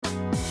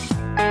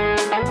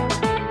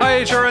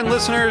HRN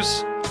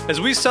listeners.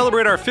 As we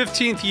celebrate our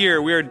 15th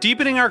year, we are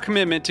deepening our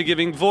commitment to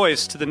giving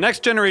voice to the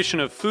next generation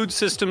of food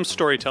systems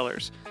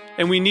storytellers,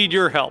 and we need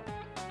your help.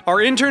 Our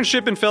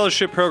internship and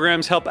fellowship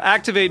programs help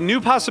activate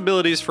new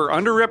possibilities for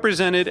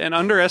underrepresented and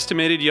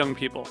underestimated young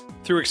people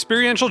through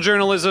experiential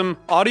journalism,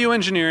 audio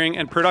engineering,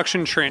 and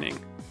production training.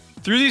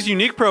 Through these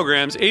unique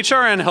programs,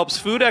 HRN helps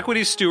food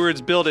equity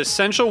stewards build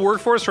essential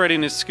workforce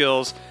readiness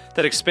skills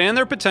that expand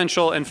their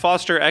potential and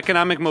foster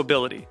economic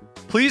mobility.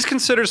 Please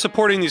consider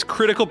supporting these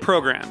critical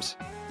programs.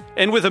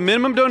 And with a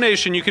minimum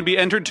donation, you can be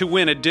entered to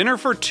win a dinner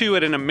for two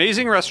at an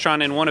amazing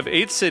restaurant in one of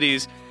 8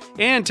 cities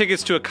and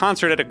tickets to a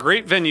concert at a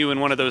great venue in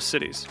one of those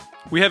cities.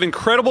 We have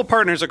incredible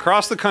partners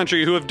across the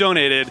country who have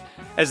donated,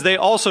 as they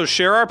also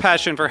share our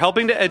passion for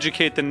helping to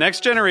educate the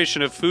next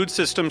generation of food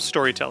systems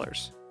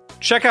storytellers.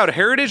 Check out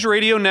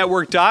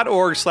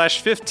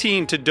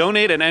heritageradionetwork.org/15 to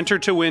donate and enter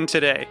to win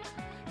today.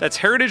 That's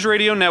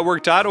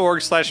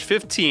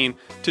heritageradionetwork.org/15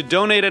 to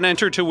donate and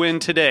enter to win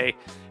today.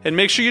 And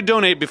make sure you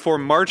donate before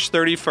March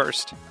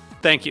 31st.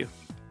 Thank you.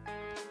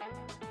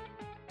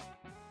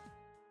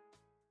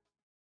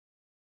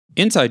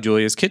 Inside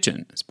Julia's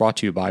Kitchen is brought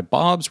to you by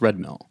Bob's Red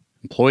Mill.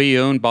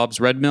 Employee-owned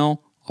Bob's Red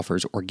Mill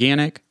offers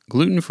organic,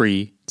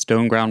 gluten-free,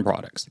 stone-ground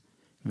products.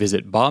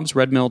 Visit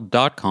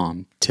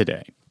bobsredmill.com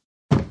today.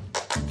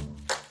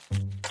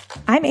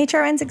 I'm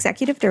HRN's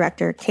Executive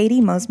Director,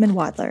 Katie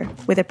Mosman-Wadler,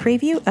 with a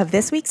preview of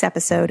this week's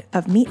episode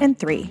of Meat and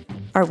Three,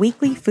 our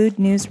weekly food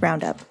news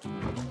roundup.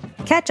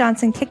 Kat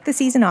Johnson kicked the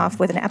season off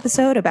with an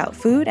episode about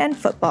food and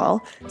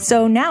football,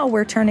 so now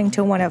we're turning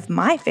to one of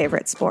my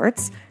favorite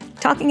sports,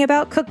 talking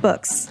about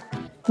cookbooks.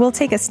 We'll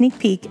take a sneak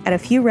peek at a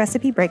few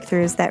recipe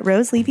breakthroughs that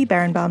Rose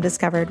Levy-Berenbaum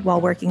discovered while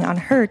working on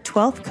her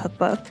 12th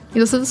cookbook.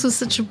 So this was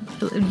such a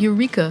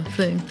eureka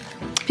thing.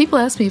 People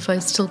ask me if I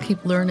still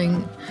keep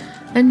learning,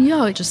 and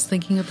just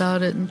thinking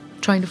about it and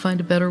trying to find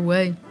a better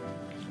way.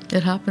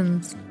 It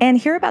happens. And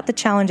hear about the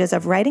challenges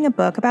of writing a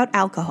book about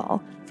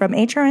alcohol from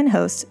HRN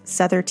host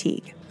Souther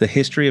Teague. The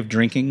history of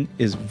drinking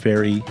is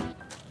very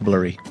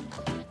blurry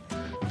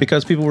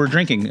because people were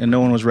drinking and no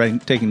one was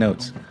taking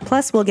notes.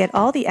 Plus, we'll get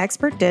all the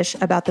expert dish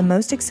about the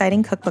most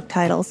exciting cookbook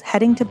titles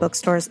heading to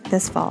bookstores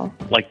this fall.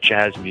 Like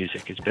jazz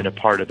music has been a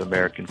part of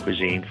American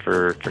cuisine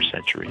for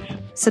centuries.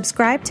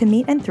 Subscribe to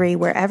Meat and Three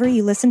wherever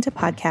you listen to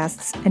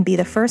podcasts and be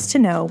the first to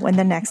know when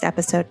the next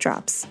episode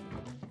drops.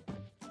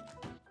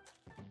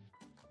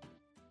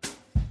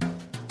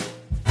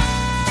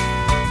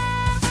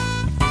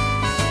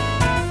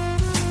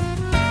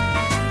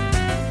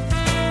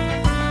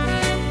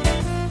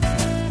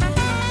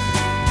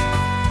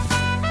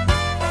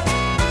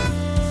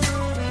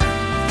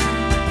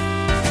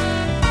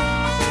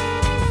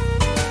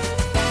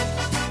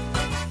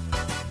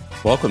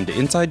 Welcome to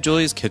Inside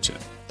Julia's Kitchen,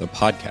 the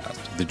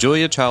podcast of the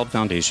Julia Child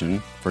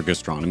Foundation for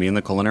Gastronomy and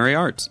the Culinary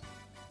Arts.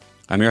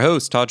 I'm your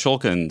host, Todd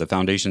Shulkin, the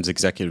Foundation's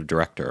Executive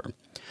Director.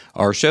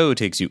 Our show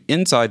takes you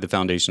inside the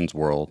Foundation's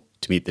world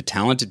to meet the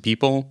talented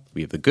people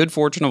we have the good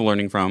fortune of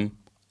learning from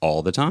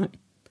all the time.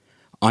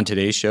 On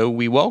today's show,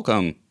 we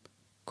welcome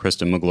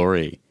Kristen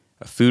Miglore,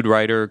 a food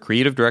writer,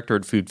 creative director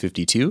at Food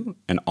 52,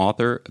 and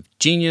author of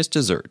Genius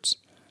Desserts.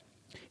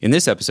 In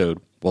this episode,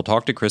 we'll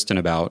talk to Kristen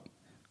about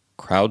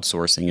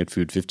crowdsourcing at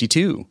Food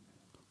 52.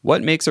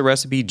 What makes a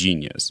recipe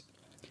genius?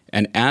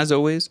 And as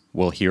always,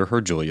 we'll hear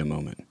her Julia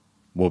moment.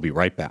 We'll be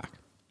right back.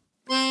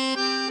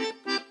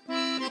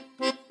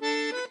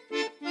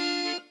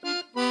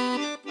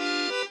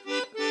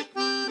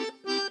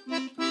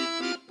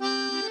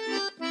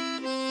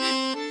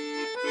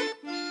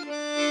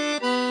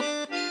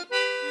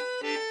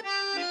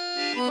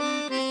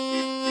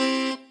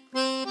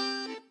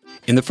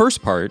 In the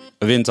first part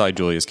of Inside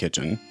Julia's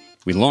Kitchen,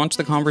 we launched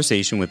the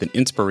conversation with an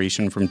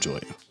inspiration from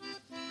Julia.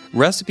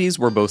 Recipes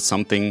were both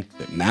something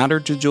that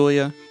mattered to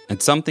Julia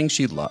and something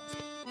she loved.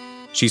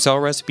 She saw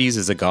recipes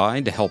as a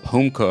guide to help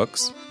home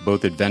cooks,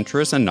 both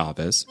adventurous and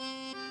novice.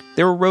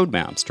 They were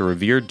roadmaps to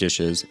revered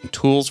dishes and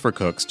tools for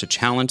cooks to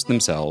challenge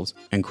themselves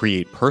and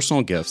create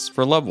personal gifts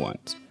for loved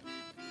ones.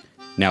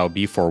 Now,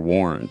 be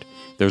forewarned,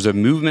 there's a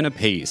movement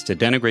apace to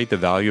denigrate the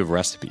value of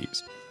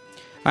recipes.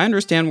 I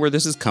understand where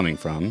this is coming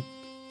from.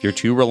 If you're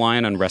too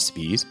reliant on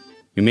recipes,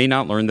 you may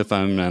not learn the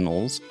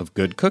fundamentals of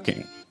good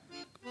cooking.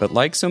 But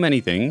like so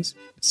many things,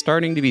 it's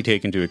starting to be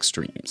taken to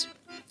extremes.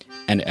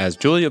 And as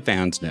Julia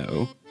fans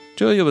know,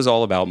 Julia was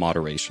all about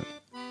moderation.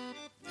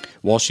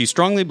 While she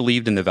strongly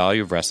believed in the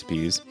value of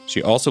recipes,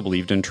 she also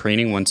believed in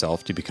training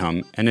oneself to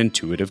become an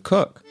intuitive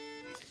cook.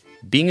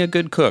 Being a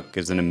good cook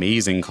is an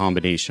amazing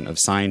combination of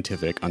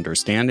scientific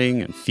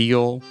understanding and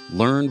feel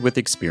learned with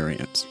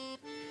experience.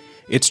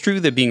 It's true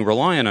that being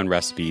reliant on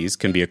recipes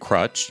can be a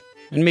crutch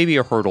and maybe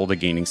a hurdle to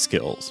gaining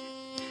skills.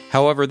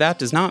 However, that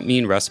does not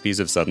mean recipes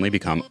have suddenly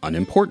become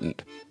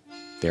unimportant.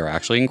 They are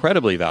actually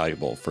incredibly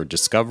valuable for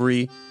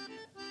discovery,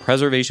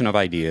 preservation of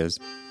ideas,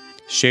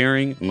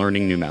 sharing, and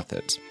learning new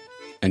methods.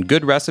 And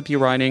good recipe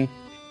writing,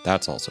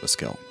 that's also a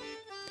skill.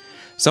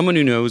 Someone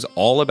who knows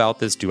all about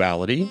this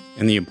duality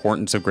and the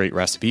importance of great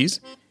recipes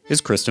is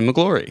Kristen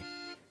Miglore.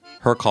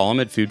 Her column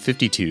at Food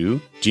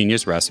 52,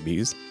 Genius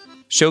Recipes,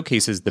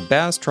 showcases the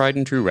best tried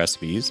and true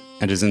recipes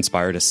and has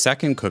inspired a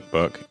second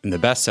cookbook in the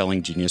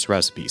best-selling Genius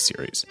Recipes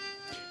series.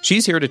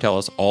 She's here to tell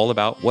us all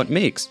about what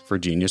makes for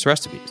Genius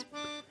Recipes,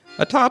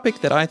 a topic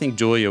that I think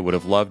Julia would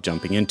have loved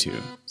jumping into,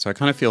 so I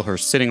kind of feel her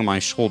sitting on my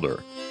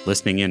shoulder,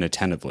 listening in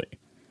attentively.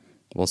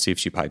 We'll see if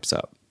she pipes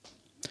up.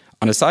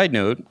 On a side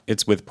note,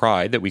 it's with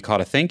pride that we caught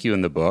a thank you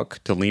in the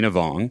book to Lena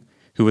Vong,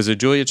 who was a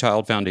Julia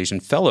Child Foundation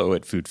Fellow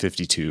at Food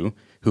 52,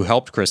 who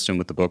helped Kristen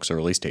with the book's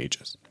early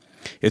stages.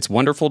 It's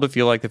wonderful to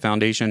feel like the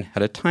foundation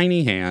had a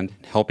tiny hand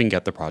in helping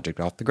get the project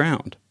off the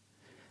ground.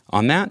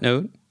 On that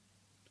note,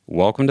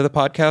 welcome to the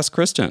podcast,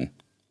 Kristen.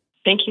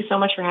 Thank you so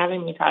much for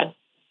having me, Todd.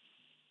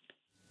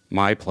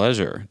 My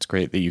pleasure. It's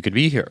great that you could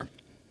be here.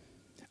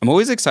 I'm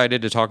always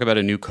excited to talk about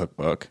a new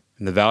cookbook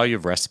and the value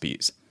of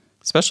recipes,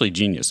 especially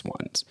genius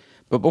ones.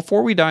 But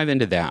before we dive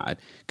into that,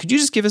 could you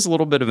just give us a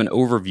little bit of an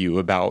overview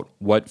about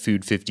what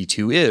Food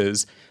 52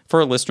 is for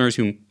our listeners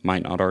who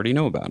might not already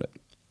know about it?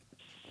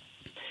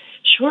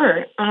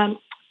 Sure.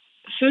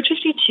 Food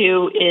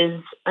 52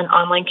 is an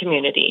online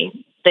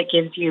community that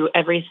gives you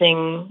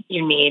everything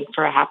you need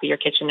for a happier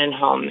kitchen and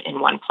home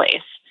in one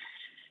place.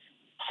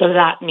 So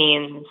that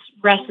means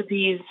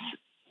recipes.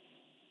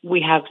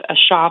 We have a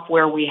shop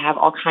where we have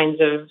all kinds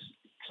of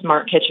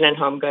smart kitchen and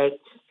home goods.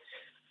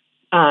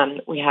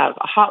 We have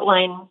a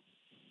hotline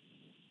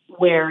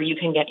where you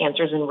can get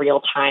answers in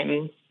real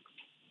time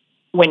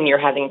when you're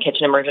having a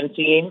kitchen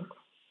emergency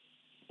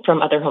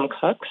from other home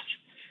cooks.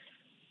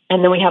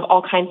 And then we have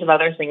all kinds of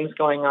other things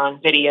going on,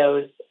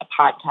 videos, a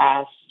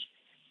podcast.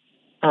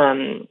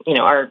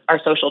 Our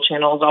social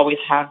channels always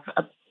have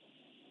a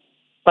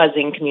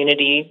buzzing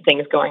community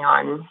things going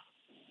on.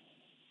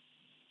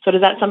 So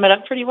does that sum it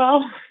up pretty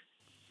well?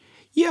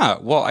 Yeah,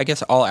 well, I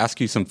guess I'll ask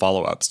you some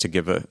follow-ups to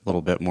give a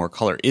little bit more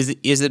color. Is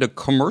it a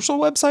commercial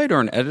website or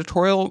an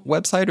editorial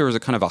website, or is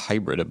it kind of a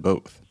hybrid of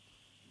both?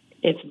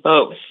 It's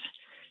both.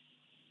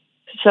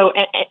 So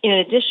in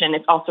addition,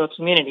 it's also a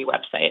community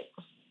website.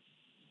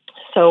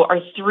 So our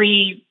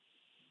three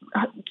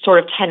sort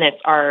of tenets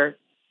are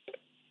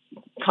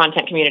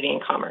content, community,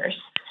 and commerce.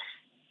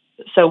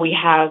 So we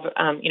have,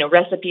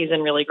 recipes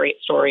and really great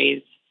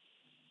stories.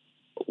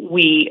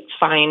 We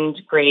find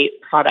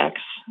great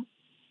products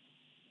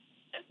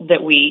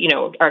that we,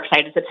 are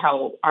excited to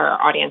tell our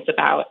audience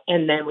about.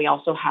 And then we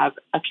also have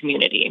a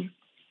community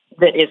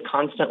that is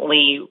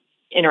constantly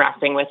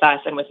interacting with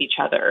us and with each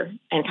other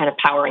and kind of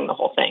powering the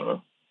whole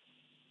thing.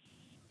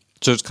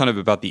 So it's kind of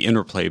about the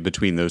interplay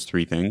between those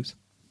three things?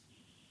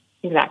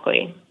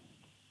 Exactly.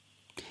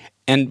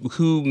 And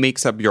who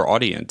makes up your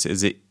audience?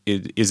 Is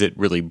it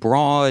really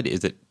broad?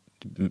 Is it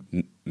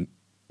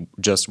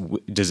just,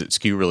 does it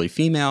skew really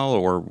female,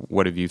 or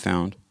what have you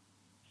found?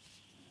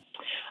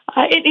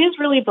 It is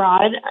really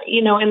broad.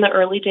 In the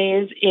early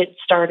days, it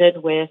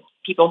started with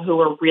people who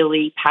were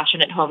really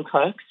passionate home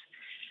cooks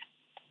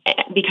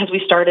because we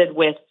started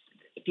with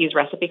these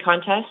recipe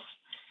contests.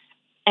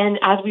 And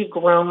as we've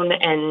grown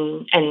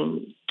and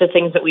the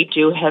things that we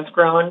do have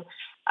grown,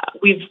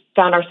 we've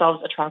found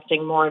ourselves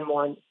attracting more and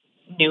more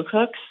new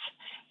cooks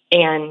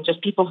and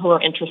just people who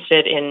are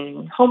interested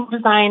in home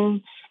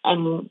design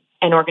and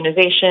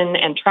organization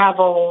and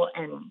travel.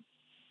 And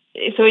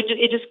so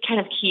it just kind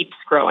of keeps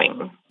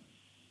growing.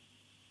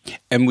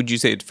 And would you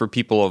say it's for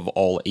people of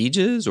all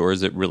ages, or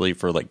is it really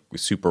for like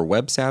super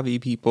web savvy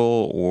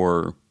people,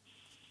 or?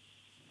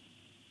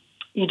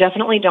 You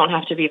definitely don't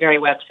have to be very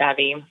web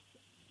savvy.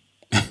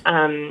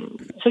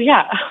 So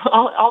yeah,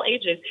 all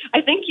ages.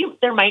 I think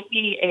there might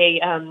be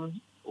a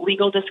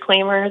legal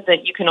disclaimer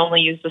that you can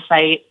only use the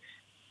site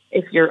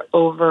if you're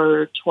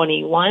over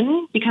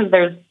 21 because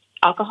there's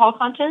alcohol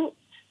content.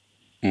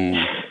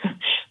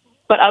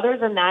 But other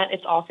than that,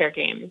 it's all fair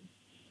game.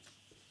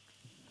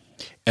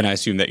 And I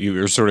assume that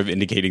you're sort of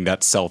indicating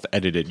that's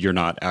self-edited. You're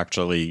not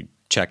actually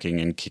checking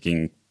and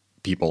kicking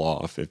people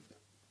off if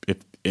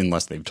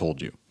unless they've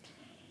told you.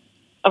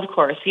 Of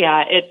course,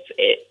 yeah. It's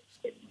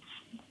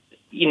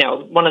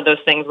one of those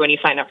things when you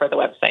sign up for the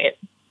website.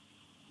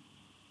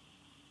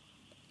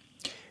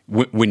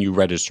 When you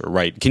register,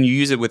 right? Can you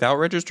use it without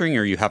registering,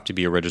 or you have to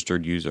be a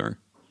registered user?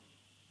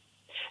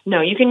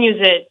 No, you can use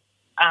it.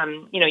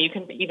 You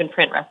can even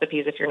print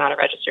recipes if you're not a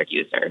registered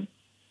user.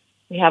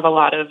 We have a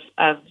lot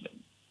of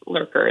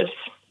lurkers.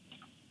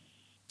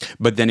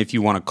 But then if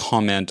you want to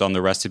comment on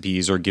the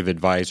recipes or give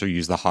advice or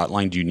use the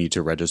hotline, do you need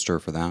to register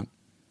for that?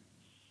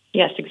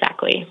 Yes,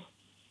 exactly.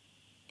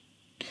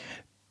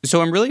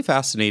 So I'm really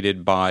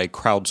fascinated by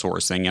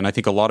crowdsourcing, and I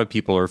think a lot of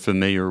people are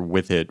familiar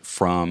with it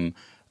from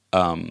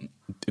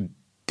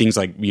things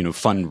like,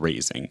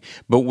 fundraising.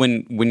 But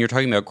when you're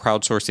talking about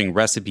crowdsourcing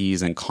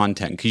recipes and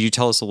content, could you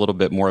tell us a little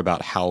bit more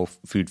about how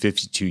Food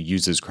 52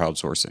 uses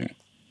crowdsourcing?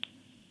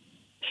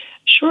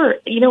 Sure.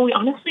 We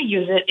honestly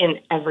use it in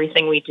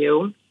everything we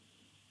do.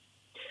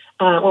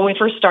 When we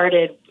first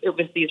started, it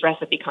was these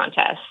recipe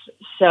contests.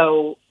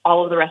 So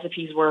all of the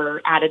recipes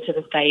were added to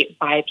the site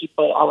by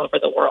people all over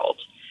the world.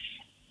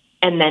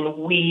 And then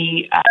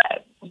we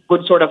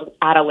would sort of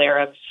add a layer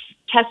of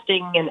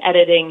testing and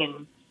editing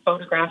and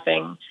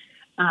photographing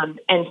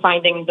and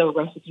finding the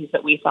recipes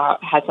that we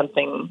thought had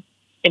something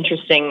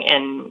interesting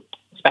and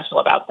special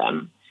about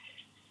them.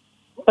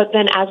 But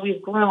then as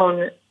we've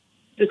grown,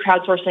 the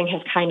crowdsourcing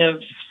has kind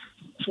of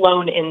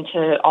flown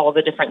into all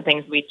the different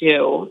things we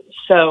do.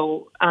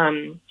 So,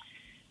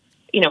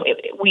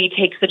 we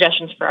take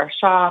suggestions for our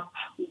shop.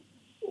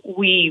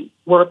 We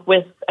work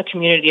with a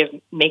community of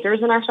makers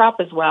in our shop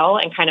as well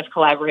and kind of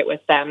collaborate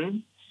with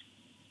them.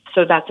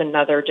 So that's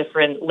another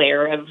different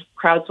layer of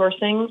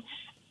crowdsourcing.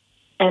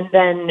 And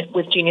then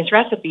with Genius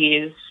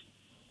Recipes,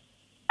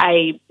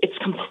 it's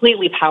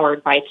completely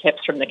powered by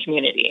tips from the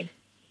community.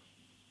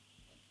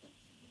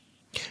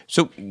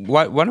 So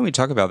why don't we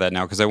talk about that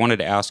now? Because I wanted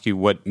to ask you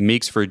what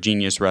makes for a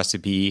genius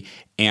recipe.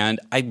 And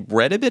I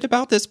read a bit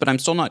about this, but I'm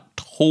still not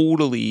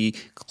totally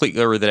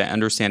clear that I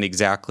understand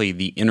exactly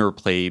the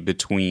interplay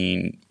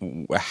between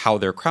how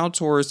they're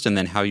crowdsourced and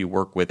then how you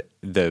work with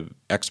the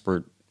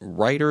expert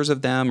writers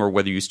of them, or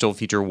whether you still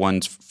feature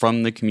ones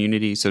from the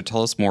community. So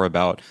tell us more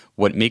about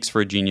what makes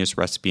for a genius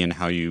recipe and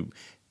how you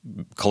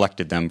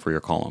collected them for your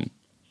column.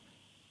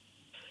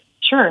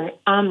 Sure.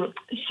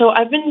 So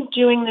I've been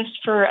doing this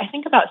for, I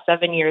think, about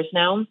 7 years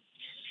now.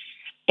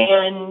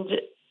 And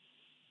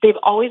they've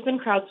always been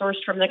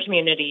crowdsourced from the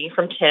community,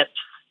 from tips.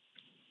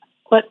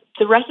 But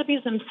the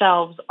recipes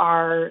themselves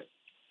are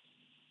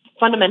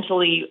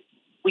fundamentally,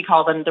 we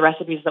call them the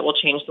recipes that will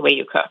change the way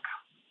you cook.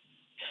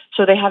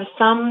 So they have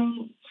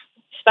some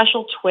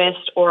special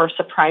twist or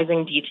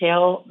surprising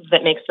detail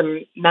that makes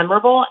them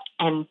memorable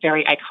and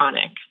very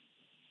iconic.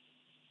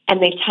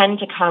 And they tend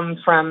to come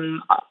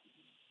from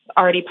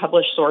already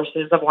published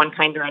sources of one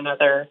kind or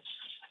another,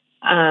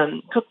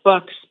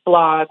 cookbooks,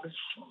 blogs,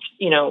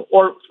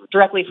 or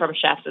directly from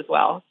chefs as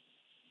well.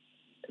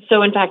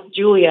 So in fact,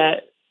 Julia,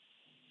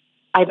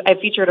 I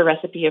featured a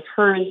recipe of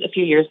hers a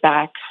few years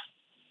back.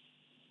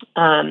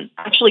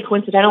 Actually,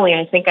 coincidentally,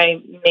 I think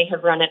I may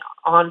have run it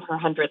on her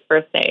 100th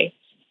birthday.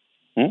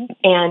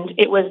 And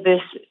it was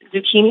this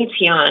zucchini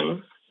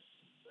tian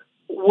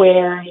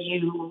where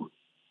you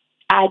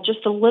add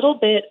just a little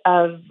bit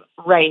of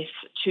rice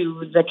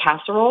to the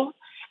casserole,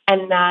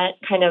 and that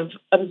kind of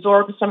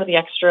absorbs some of the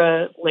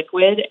extra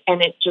liquid,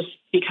 and it just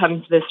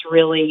becomes this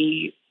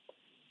really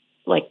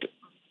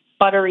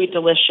buttery,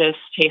 delicious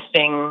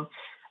tasting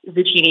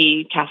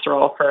zucchini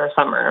casserole for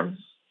summer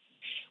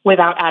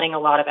without adding a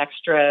lot of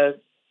extra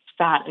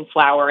fat and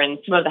flour and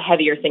some of the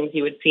heavier things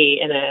you would see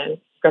in a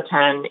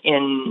gratin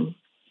in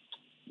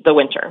the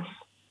winter.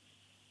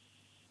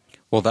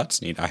 Well,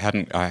 that's neat. I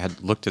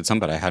had looked at some,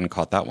 but I hadn't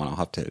caught that one. I'll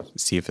have to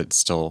see if it's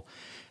still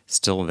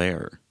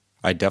there.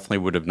 I definitely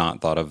would have not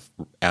thought of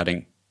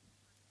adding.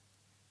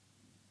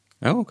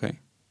 Oh, okay.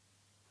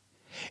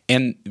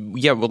 And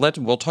yeah,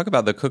 we'll talk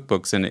about the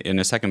cookbooks in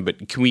a second,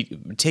 but can we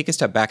take a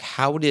step back?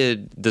 How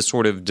did the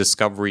sort of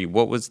discovery,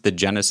 what was the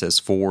genesis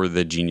for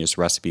the Genius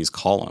Recipes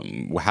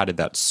column? How did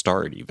that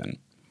start even?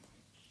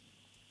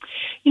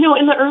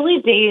 In the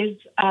early days,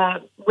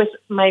 with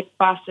my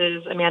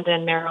bosses, Amanda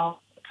and Meryl,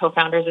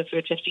 co-founders of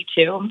Food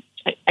 52,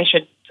 I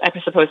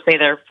suppose say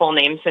their full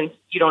names since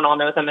you don't all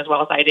know them as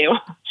well as I do.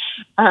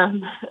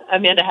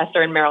 Amanda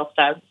Hester and Meryl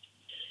Stubbs.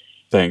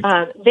 Thanks.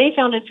 They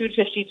founded Food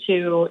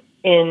 52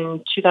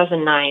 in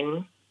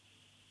 2009,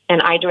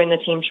 and I joined the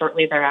team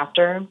shortly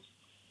thereafter.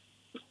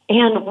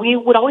 And we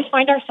would always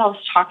find ourselves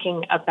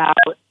talking about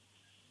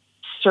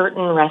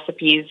certain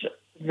recipes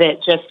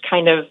that just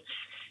kind of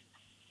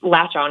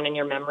latch on in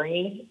your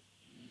memory,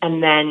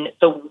 and then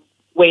the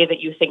way that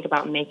you think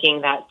about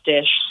making that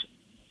dish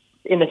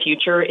in the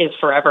future is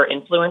forever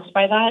influenced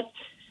by that.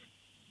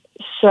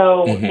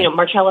 So,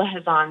 Marcella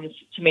Hazan's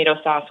tomato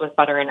sauce with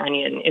butter and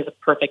onion is a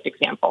perfect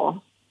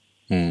example.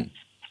 And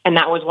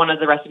that was one of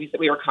the recipes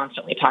that we were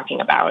constantly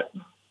talking about.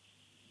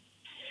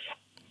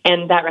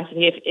 And that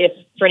recipe, if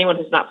for anyone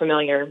who's not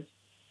familiar,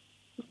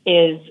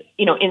 is,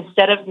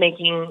 instead of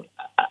making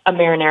a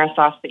marinara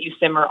sauce that you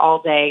simmer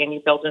all day and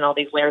you build in all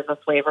these layers of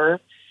flavor,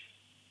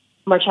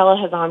 Marcella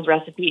Hazan's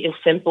recipe is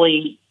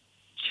simply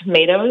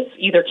tomatoes,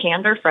 either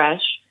canned or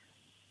fresh,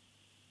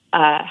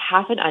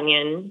 half an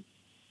onion,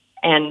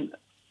 and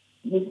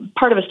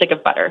part of a stick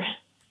of butter.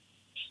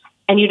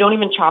 And you don't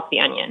even chop the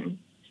onion.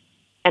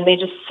 And they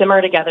just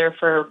simmer together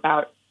for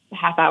about a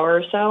half hour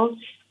or so,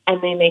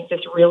 and they make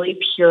this really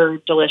pure,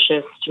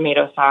 delicious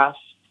tomato sauce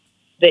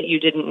that you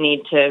didn't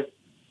need to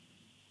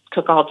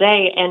cook all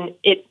day. And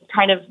it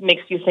kind of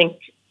makes you think,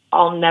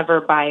 I'll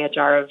never buy a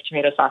jar of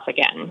tomato sauce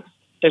again.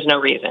 There's no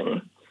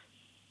reason.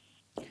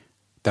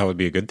 That would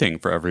be a good thing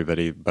for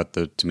everybody but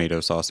the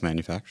tomato sauce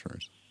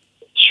manufacturers.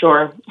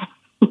 Sure.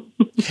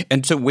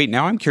 And so, wait,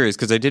 now I'm curious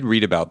because I did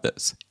read about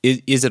this.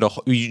 Is it do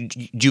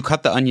you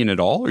cut the onion at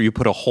all, or you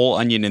put a whole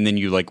onion and then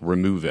you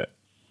remove it?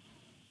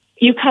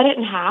 You cut it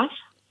in half,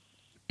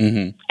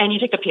 and you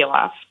take the peel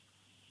off,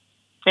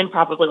 and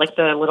probably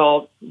the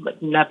little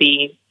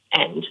nubby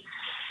end,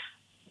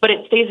 but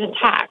it stays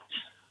intact.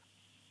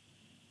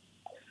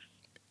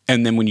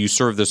 And then when you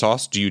serve the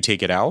sauce, do you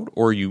take it out,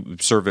 or you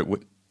serve it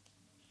with?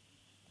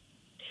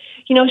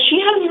 She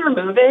has me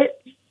remove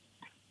it,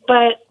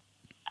 but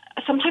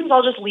sometimes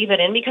I'll just leave it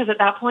in because at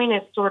that point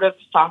it's sort of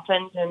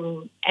softened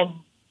and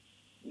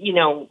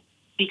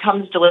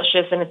becomes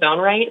delicious in its own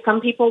right.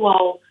 Some people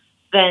will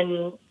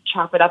then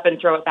chop it up and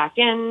throw it back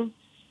in.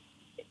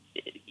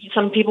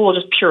 Some people will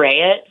just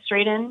puree it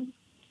straight in.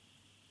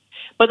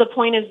 But the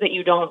point is that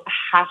you don't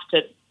have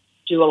to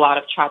do a lot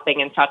of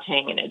chopping and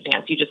sauteing in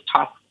advance. You just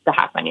toss the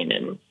half onion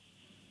in.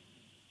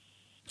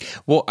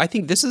 Well, I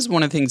think this is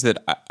one of the things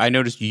that I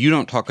noticed you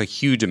don't talk a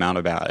huge amount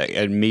about,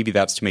 and maybe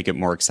that's to make it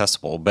more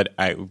accessible, but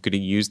I'm going to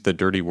use the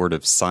dirty word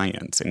of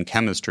science and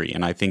chemistry,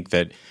 and I think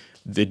that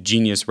the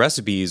Genius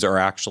recipes are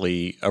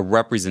actually a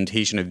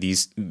representation of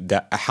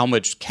how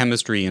much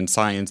chemistry and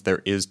science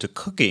there is to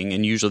cooking,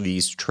 and usually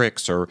these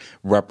tricks are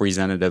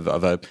representative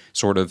of a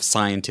sort of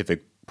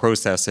scientific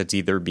process that's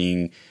either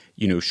being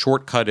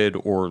shortcutted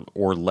or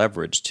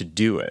leveraged to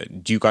do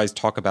it. Do you guys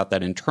talk about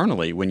that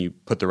internally when you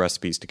put the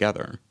recipes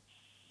together?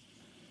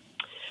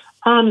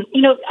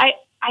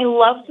 I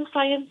love the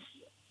science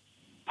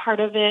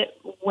part of it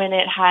when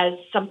it has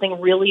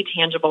something really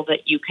tangible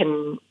that you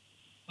can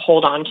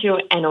hold on to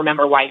and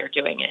remember why you're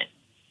doing it.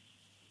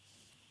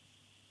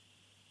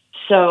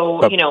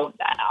 So,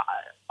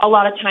 a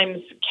lot of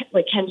times,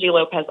 like Kenji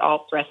Lopez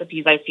Alt's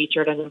recipes, I've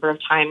featured a number of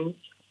times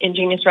in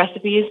Genius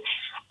Recipes,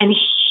 and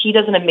he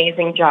does an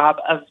amazing job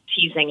of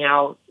teasing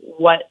out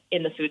what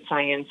in the food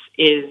science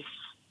is,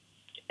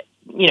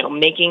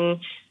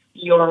 making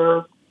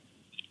your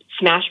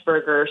smash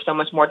burger so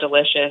much more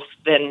delicious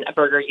than a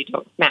burger you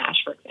don't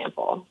smash, for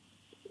example.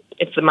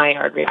 It's the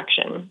Maillard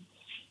reaction.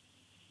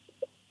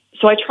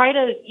 So I try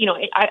to,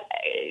 I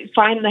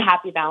find the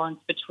happy balance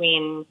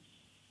between,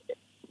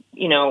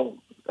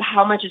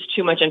 how much is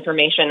too much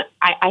information.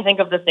 I think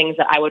of the things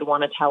that I would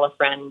want to tell a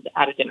friend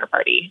at a dinner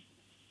party.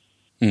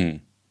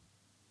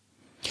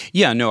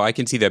 Yeah, no, I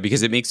can see that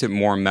because it makes it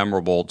more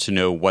memorable to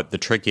know what the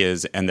trick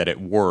is and that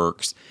it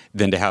works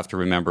than to have to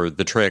remember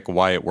the trick,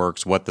 why it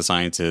works, what the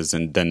science is,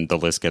 and then the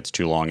list gets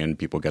too long and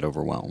people get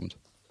overwhelmed.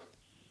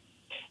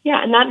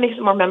 Yeah, and that makes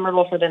it more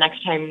memorable for the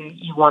next time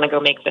you want to go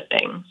make the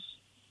thing.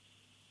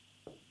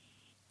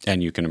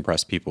 And you can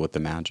impress people with the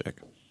magic.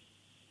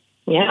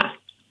 Yeah.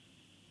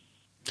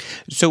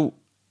 So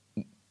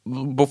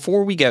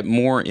before we get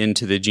more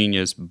into the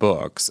Genius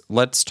books,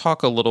 let's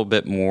talk a little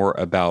bit more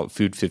about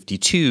Food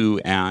 52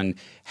 and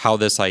how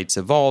the site's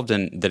evolved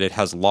and that it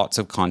has lots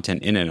of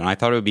content in it. And I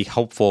thought it would be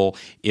helpful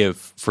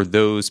if, for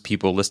those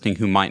people listening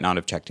who might not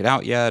have checked it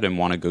out yet and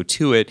want to go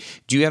to it,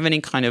 do you have any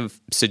kind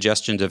of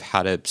suggestions of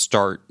how to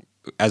start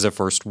as a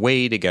first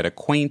way to get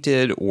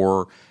acquainted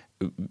or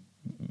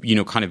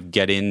kind of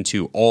get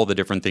into all the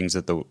different things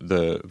that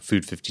the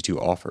Food 52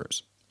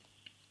 offers?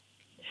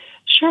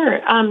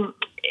 Sure.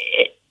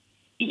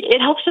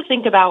 It helps to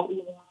think about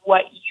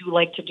what you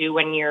like to do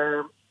when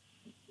you're,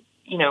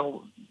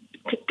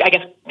 I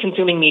guess,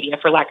 consuming media,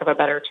 for lack of a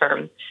better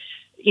term.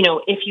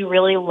 If you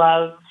really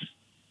love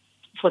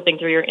flipping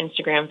through your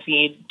Instagram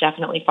feed,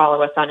 definitely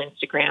follow us on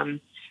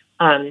Instagram.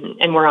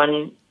 And we're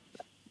on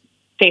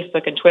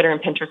Facebook and Twitter and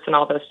Pinterest and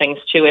all those things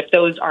too, if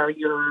those are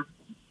your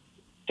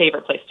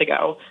favorite place to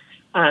go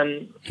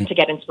to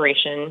get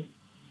inspiration.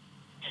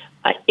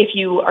 If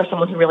you are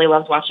someone who really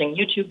loves watching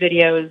YouTube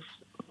videos,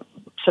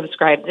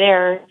 subscribe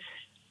there.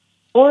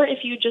 Or if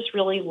you just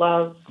really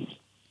love,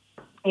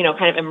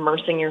 kind of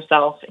immersing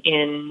yourself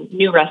in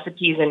new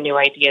recipes and new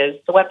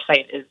ideas, the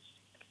website is,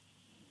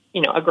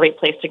 a great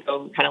place to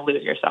go kind of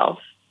lose yourself.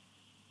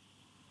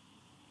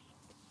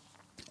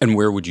 And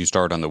where would you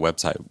start on the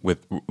website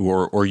with,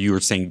 or you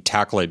were saying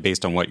tackle it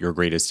based on what your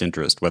greatest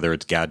interest, whether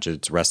it's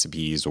gadgets,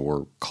 recipes,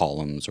 or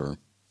columns, or?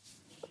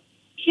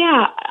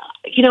 Yeah.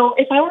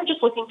 If I were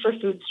just looking for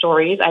food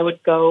stories, I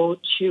would go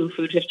to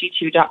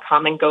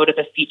food52.com and go to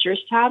the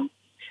features tab.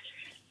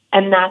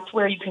 And that's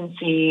where you can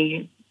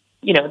see,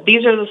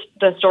 these are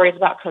the stories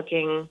about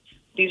cooking.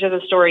 These are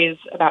the stories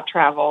about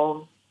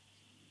travel.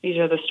 These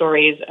are the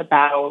stories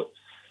about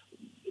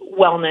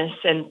wellness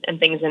and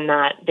things in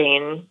that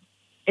vein.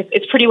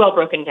 It's pretty well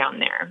broken down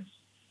there.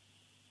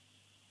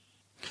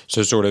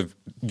 So sort of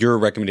your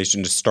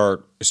recommendation to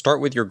start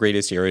with your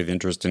greatest area of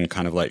interest and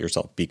kind of let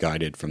yourself be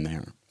guided from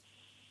there.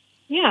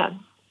 Yeah.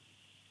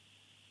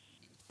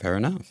 Fair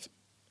enough.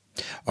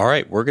 All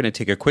right, we're going to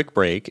take a quick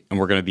break, and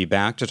we're going to be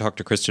back to talk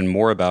to Kristen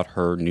more about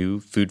her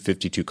new Food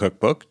 52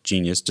 cookbook,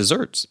 Genius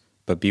Desserts.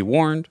 But be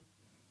warned,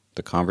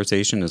 the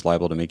conversation is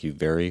liable to make you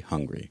very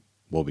hungry.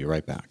 We'll be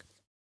right back.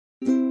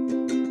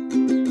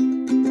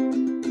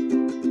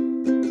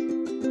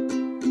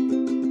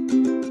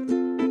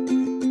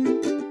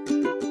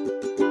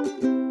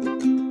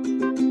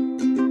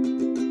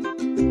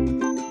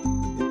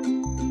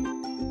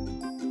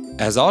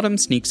 As autumn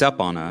sneaks up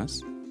on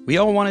us, we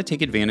all want to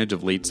take advantage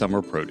of late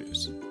summer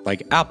produce,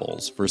 like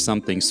apples for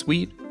something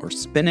sweet or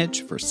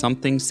spinach for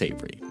something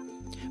savory.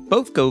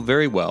 Both go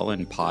very well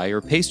in pie or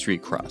pastry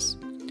crusts.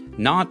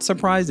 Not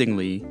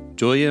surprisingly,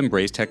 Julia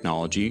embraced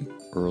technology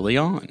early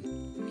on.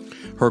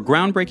 Her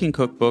groundbreaking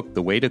cookbook,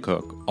 The Way to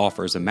Cook,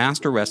 offers a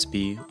master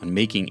recipe on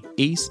making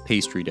ace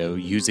pastry dough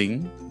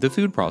using the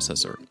food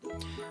processor.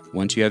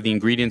 Once you have the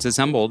ingredients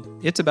assembled,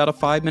 it's about a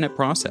 5-minute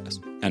process,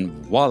 and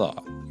voila,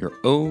 your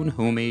own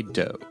homemade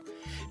dough.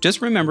 Just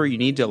remember you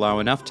need to allow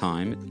enough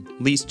time,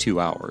 at least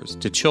 2 hours,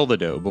 to chill the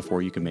dough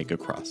before you can make a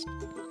crust.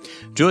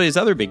 Julia's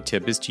other big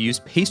tip is to use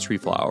pastry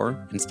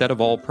flour instead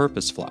of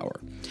all-purpose flour,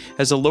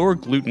 as a lower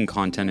gluten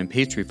content in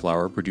pastry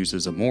flour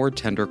produces a more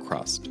tender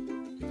crust.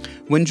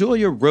 When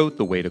Julia wrote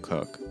The Way to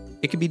Cook,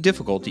 it can be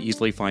difficult to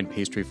easily find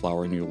pastry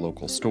flour in your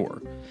local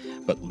store,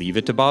 but leave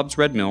it to Bob's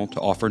Red Mill to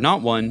offer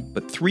not 1,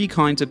 but 3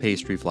 kinds of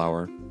pastry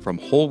flour, from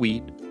whole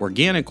wheat,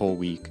 organic whole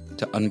wheat,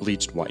 to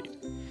unbleached white.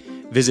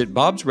 Visit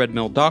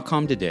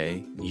bobsredmill.com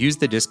today, use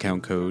the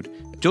discount code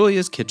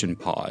Julia's Kitchen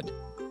Pod,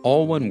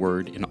 all one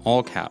word in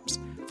all caps,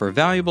 for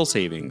valuable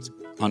savings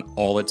on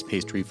all its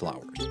pastry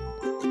flours.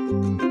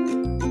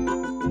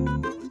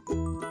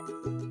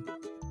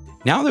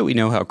 Now that we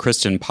know how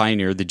Kristen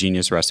pioneered the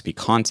Genius recipe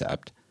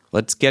concept,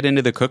 let's get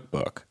into the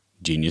cookbook,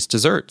 Genius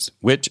Desserts,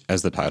 which,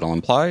 as the title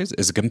implies,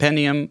 is a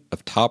compendium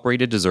of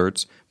top-rated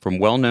desserts from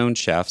well-known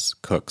chefs,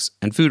 cooks,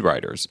 and food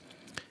writers.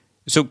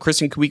 So,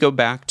 Kristen, can we go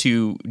back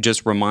to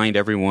just remind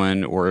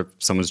everyone, or if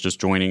someone's just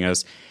joining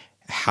us,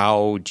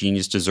 how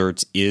Genius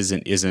Desserts is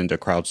and isn't a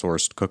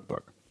crowdsourced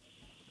cookbook?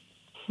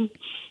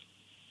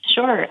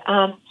 Sure.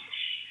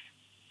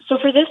 So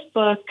for this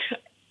book,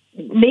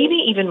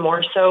 maybe even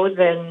more so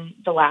than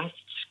the last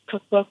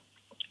cookbook,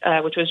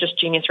 which was just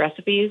Genius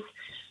Recipes,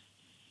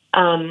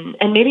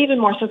 and maybe even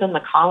more so than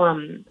the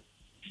column,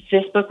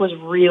 this book was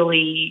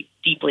really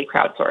deeply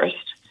crowdsourced,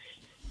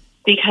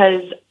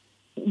 because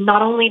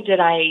not only did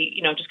I,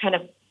 just kind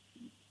of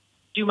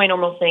do my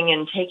normal thing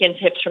and take in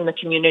tips from the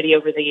community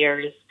over the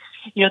years,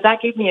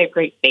 that gave me a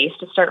great base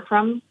to start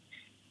from.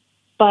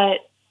 But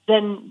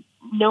then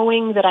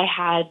knowing that I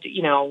had,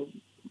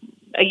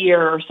 a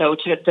year or so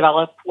to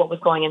develop what was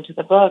going into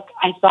the book,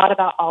 I thought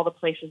about all the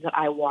places that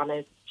I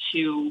wanted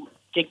to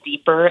dig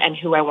deeper and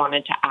who I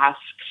wanted to ask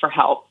for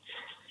help.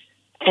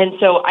 And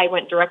so I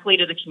went directly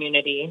to the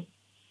community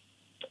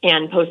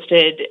and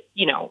posted,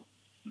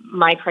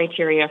 my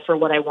criteria for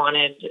what I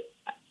wanted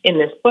in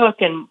this book,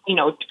 and,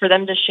 for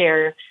them to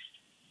share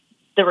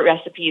the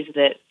recipes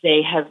that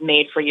they have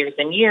made for years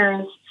and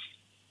years,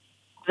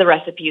 the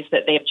recipes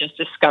that they've just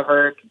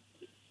discovered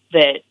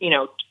that,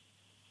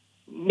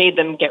 made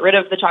them get rid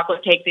of the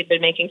chocolate cake they've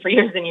been making for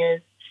years and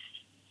years.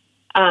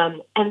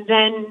 And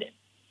then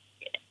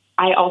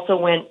I also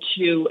went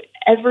to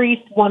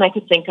everyone I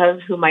could think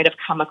of who might have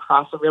come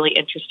across a really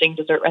interesting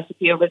dessert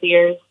recipe over the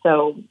years.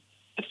 So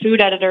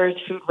food editors,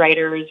 food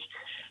writers,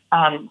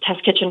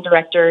 test kitchen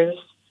directors,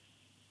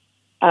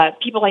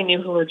 people I knew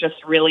who were just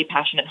really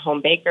passionate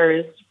home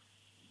bakers.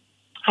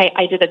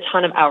 I did a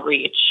ton of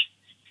outreach.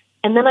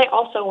 And then I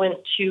also went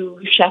to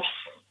chefs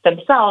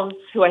themselves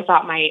who I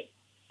thought might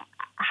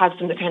have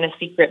some kind of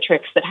secret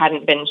tricks that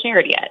hadn't been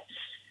shared yet.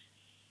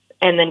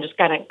 And then just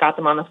kind of got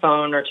them on the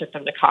phone or took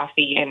them to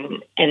coffee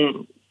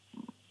and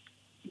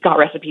got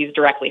recipes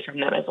directly from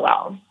them as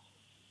well.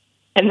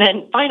 And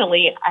then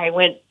finally, I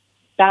went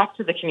back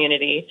to the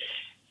community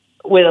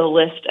with a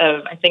list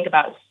of, I think,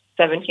 about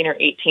 17 or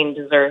 18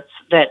 desserts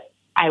that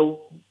I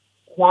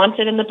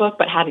wanted in the book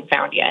but hadn't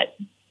found yet.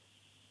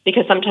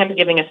 Because sometimes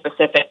giving a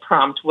specific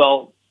prompt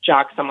will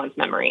jog someone's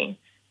memory.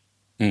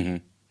 Mm-hmm.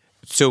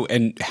 So,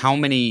 and how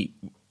many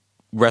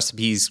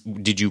recipes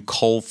did you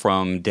cull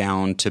from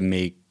down to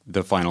make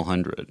the final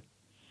 100?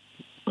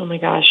 Oh my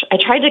gosh. I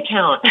tried to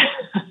count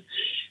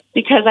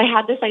because I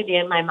had this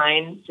idea in my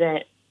mind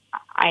that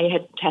I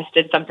had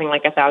tested something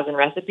like 1,000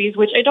 recipes,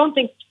 which I don't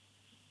think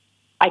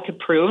I could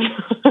prove.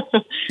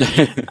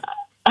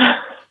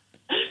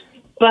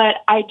 But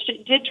I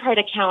did try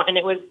to count, and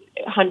it was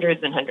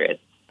hundreds and hundreds.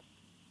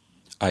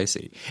 I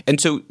see.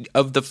 And so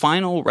of the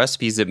final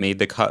recipes that made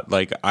the cut,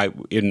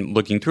 in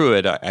looking through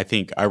it, I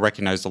think I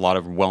recognized a lot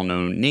of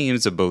well-known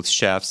names of both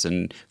chefs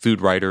and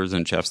food writers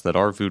and chefs that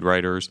are food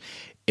writers.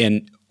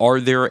 And are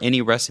there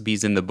any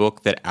recipes in the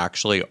book that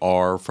actually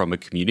are from a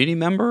community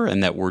member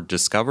and that were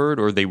discovered,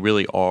 or they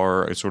really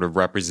are a sort of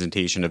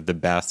representation of the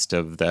best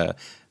of the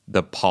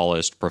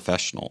polished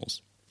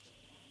professionals?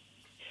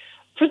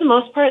 For the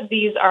most part,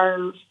 these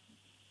are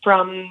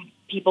from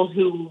people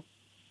who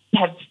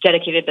have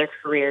dedicated their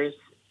careers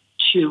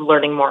to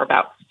learning more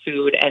about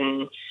food,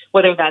 and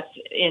whether that's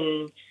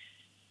in,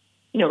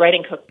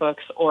 writing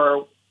cookbooks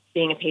or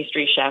being a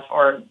pastry chef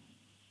or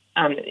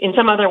in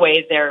some other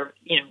way, they're,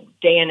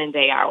 day in and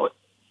day out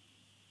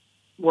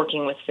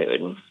working with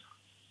food.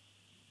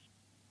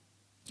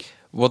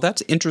 Well,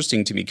 that's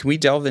interesting to me. Can we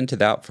delve into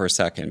that for a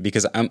second?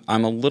 Because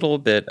I'm a little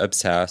bit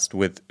obsessed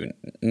with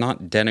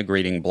not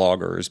denigrating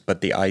bloggers,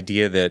 but the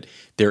idea that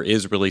there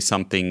is really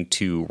something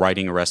to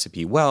writing a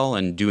recipe well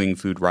and doing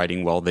food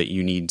writing well, that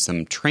you need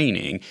some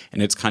training.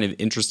 And it's kind of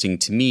interesting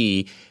to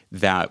me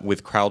that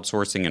with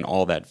crowdsourcing and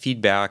all that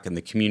feedback and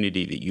the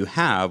community that you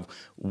have,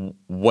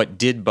 what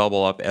did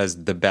bubble up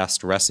as the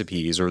best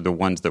recipes, or the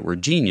ones that were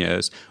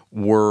genius,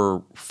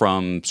 were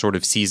from sort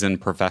of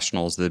seasoned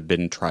professionals that had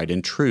been tried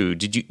and true.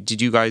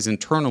 Did you guys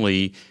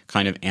internally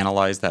kind of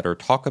analyze that or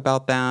talk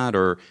about that,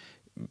 or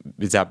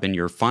has that been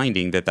your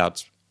finding that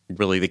that's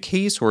really the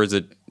case, or is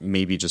it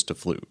maybe just a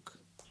fluke?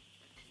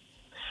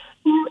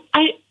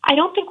 I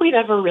don't think we've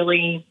ever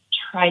really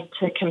tried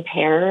to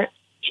compare.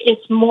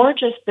 It's more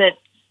just that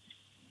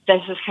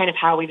this is kind of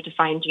how we've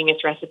defined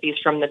genius recipes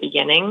from the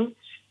beginning.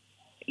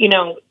 You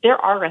know, there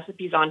are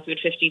recipes on Food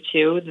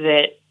 52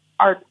 that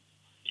are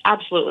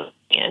absolutely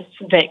genius,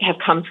 that have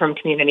come from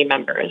community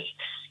members.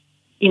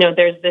 You know,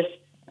 there's this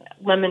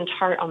lemon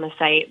tart on the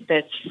site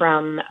that's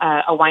from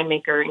a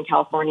winemaker in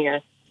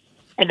California,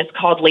 and it's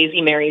called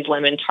Lazy Mary's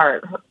Lemon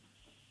Tart.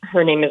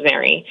 Her name is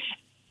Mary.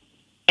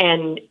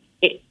 And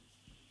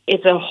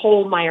it's a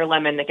whole Meyer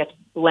lemon that gets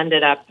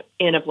blended up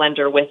in a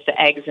blender with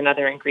the eggs and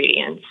other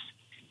ingredients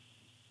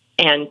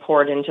and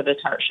poured into the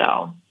tart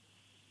shell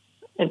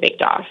and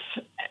baked off.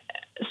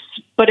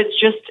 But it's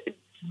just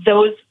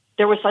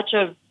there was such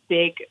a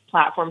big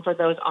platform for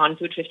those on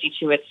Food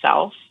 52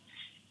 itself,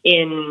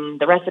 in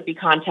the recipe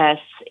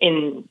contests,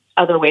 in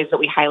other ways that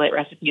we highlight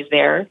recipes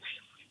there,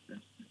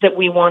 that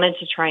we wanted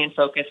to try and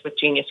focus with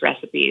Genius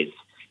Recipes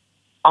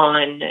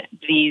on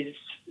these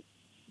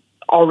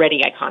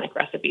already iconic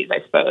recipes,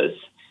 I suppose.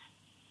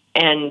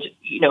 And,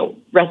 you know,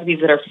 recipes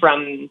that are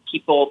from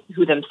people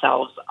who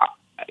themselves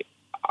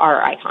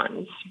are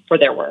icons for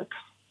their work.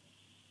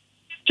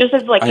 Just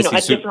as, like, you know,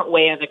 a different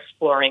way of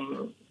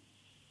exploring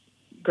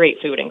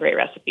great food and great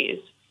recipes.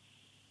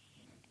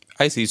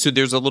 I see. So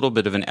there's a little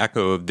bit of an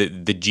echo of the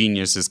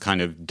genius is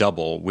kind of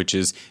double, which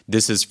is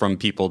this is from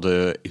people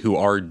who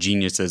are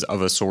geniuses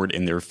of a sort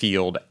in their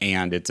field,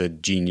 and it's a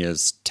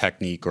genius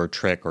technique or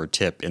trick or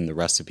tip in the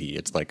recipe.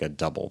 It's like a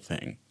double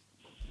thing.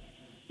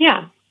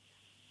 Yeah.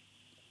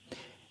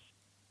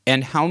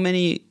 And how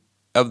many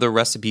of the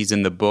recipes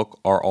in the book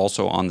are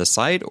also on the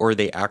site, or are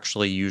they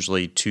actually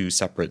usually two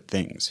separate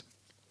things?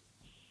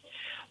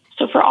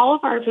 So for all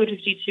of our Food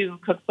 52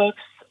 cookbooks,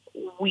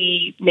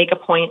 we make a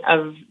point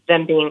of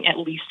them being at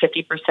least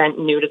 50%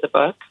 new to the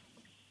book.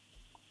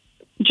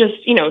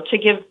 Just, you know, to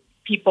give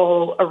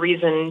people a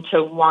reason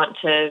to want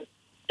to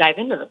dive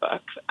into the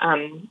book,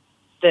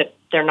 that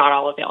they're not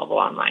all available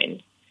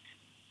online.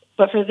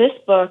 But for this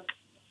book,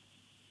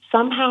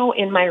 somehow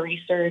in my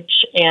research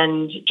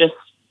and just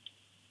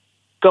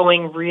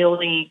going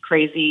really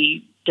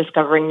crazy,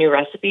 discovering new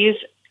recipes,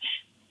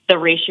 the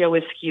ratio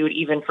is skewed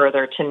even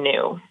further to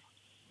new.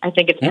 I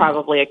think it's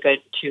probably a good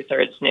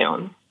 2/3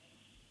 new.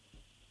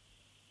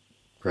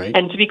 Right.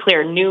 And to be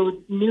clear,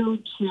 new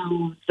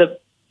to the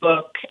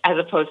book as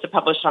opposed to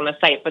published on the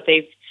site, but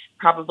they've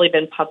probably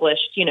been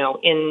published, you know,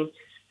 in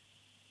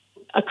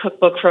a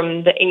cookbook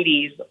from the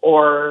 80s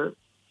or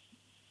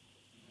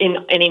in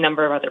any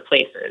number of other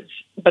places,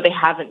 but they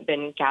haven't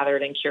been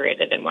gathered and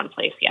curated in one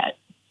place yet.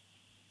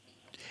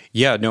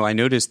 Yeah, no, I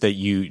noticed that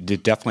you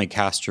did definitely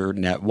cast your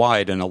net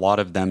wide, and a lot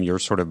of them you're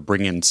sort of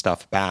bringing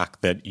stuff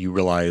back that you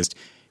realized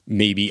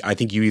maybe, I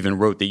think you even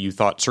wrote that you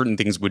thought certain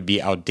things would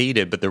be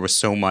outdated, but there was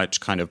so much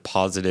kind of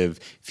positive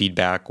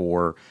feedback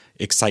or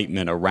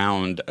excitement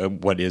around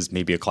what is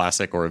maybe a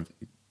classic or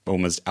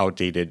almost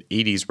outdated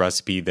 80s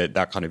recipe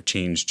that kind of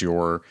changed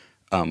your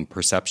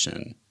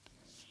perception.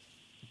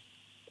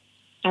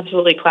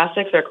 Absolutely.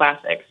 Classics are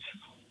classics.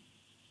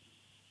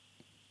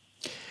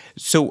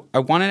 So I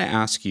wanted to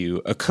ask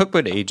you, a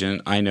cookbook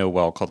agent I know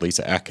well called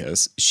Lisa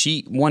Eckes,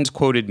 she once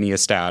quoted me a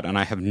stat, and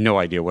I have no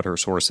idea what her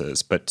source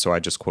is, but so I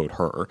just quote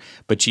her.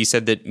 But she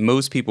said that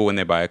most people, when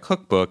they buy a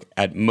cookbook,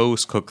 at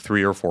most cook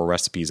 3 or 4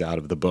 recipes out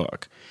of the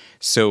book.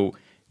 So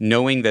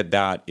knowing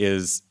that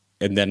is,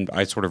 and then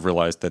I sort of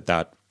realized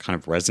that kind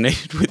of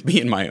resonated with me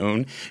in my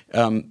own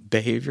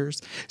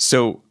behaviors.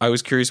 So I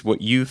was curious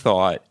what you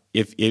thought.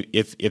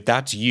 If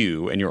that's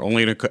you and you're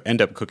only going to end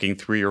up cooking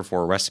 3 or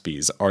 4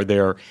 recipes, are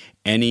there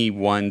any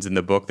ones in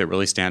the book that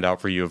really stand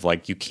out for you of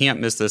like, you can't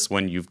miss this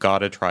one, you've got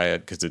to try it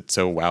because it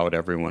so wowed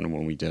everyone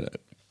when we did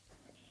it?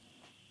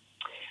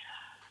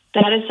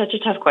 That is such a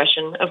tough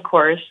question, of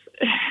course,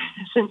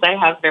 since I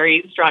have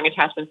very strong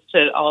attachments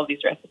to all of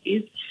these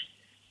recipes.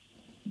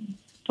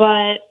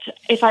 But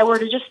if I were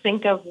to just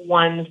think of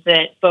ones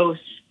that both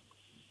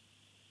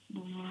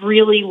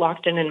really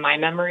locked in my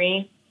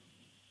memory,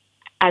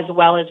 as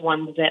well as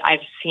ones that I've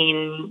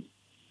seen,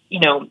 you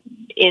know,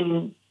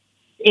 in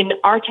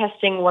our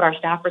testing, what our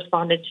staff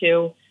responded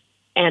to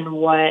and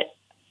what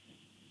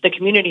the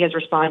community has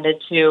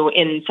responded to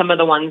in some of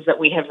the ones that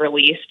we have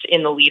released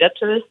in the lead up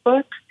to this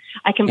book,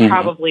 I can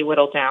probably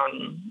whittle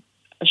down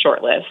a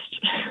short list.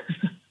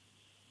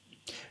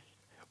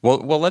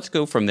 Well, let's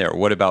go from there.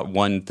 What about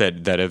one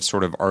that have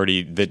sort of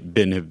already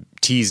been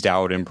teased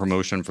out in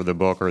promotion for the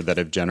book, or that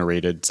have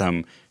generated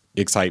some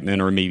excitement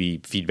or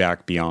maybe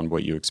feedback beyond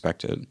what you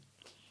expected?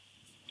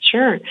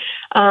 Sure.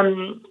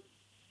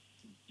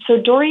 So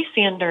Dory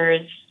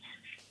Sanders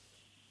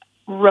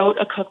wrote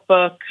a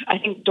cookbook, I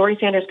think Dory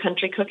Sanders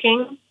Country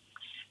Cooking,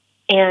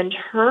 and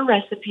her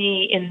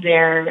recipe in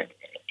there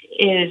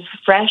is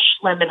fresh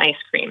lemon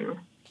ice cream.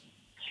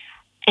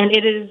 And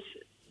it is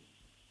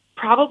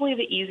probably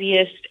the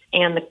easiest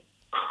and the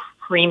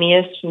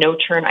creamiest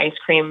no-churn ice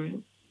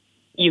cream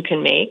you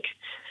can make.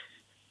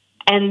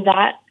 And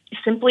that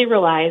simply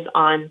relies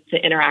on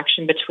the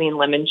interaction between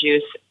lemon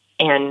juice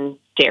and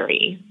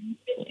dairy.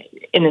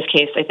 In this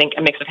case, I think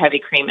a mix of heavy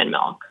cream and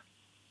milk.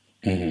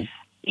 Mm-hmm.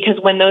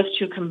 Because when those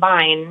two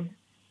combine,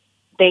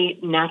 they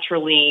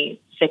naturally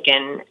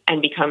thicken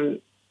and become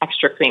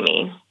extra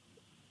creamy.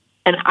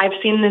 And I've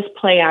seen this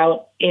play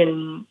out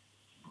in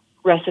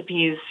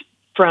recipes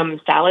from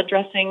salad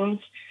dressings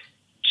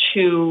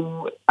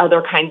to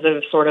other kinds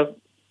of sort of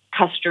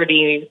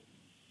custardy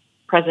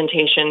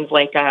presentations,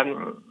 like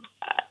an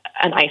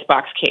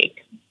icebox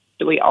cake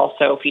that we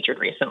also featured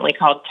recently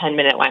called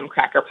 10-Minute Lime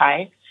Cracker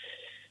Pie.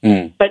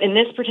 Mm. But in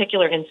this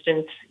particular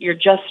instance, you're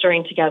just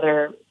stirring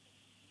together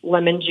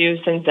lemon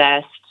juice and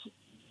zest,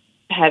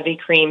 heavy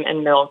cream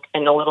and milk,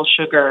 and a little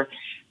sugar,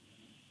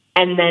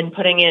 and then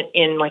putting it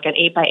in like an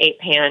 8x8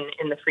 pan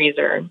in the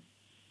freezer.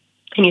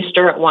 And you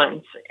stir it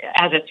once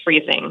as it's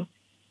freezing.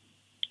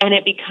 And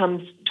it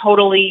becomes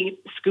totally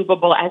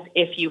scoopable as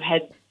if you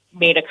had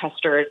made a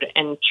custard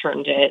and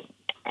churned it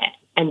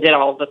and did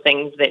all the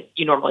things that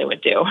you normally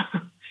would do.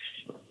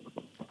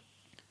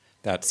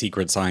 That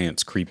secret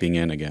science creeping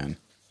in again.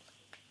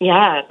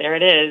 Yeah, there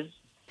it is.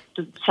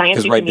 The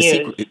science you can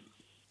use.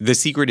 The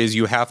secret is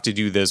you have to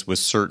do this with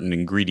certain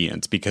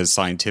ingredients because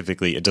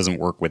scientifically it doesn't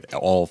work with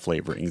all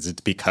flavorings.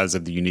 It's because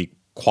of the unique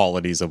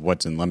qualities of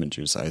what's in lemon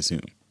juice, I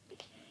assume.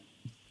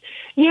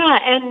 Yeah,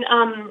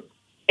 and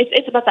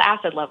it's about the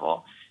acid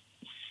level.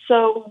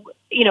 So,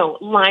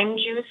 lime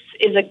juice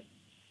is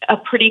a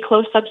pretty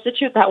close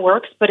substitute that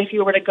works, but if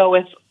you were to go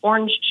with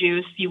orange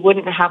juice, you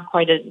wouldn't have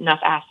quite enough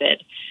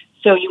acid.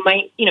 So you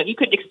might, you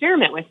could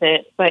experiment with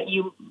it, but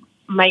you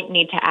might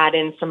need to add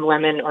in some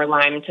lemon or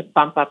lime to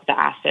bump up the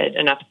acid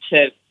enough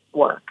to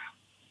work.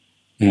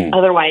 Mm.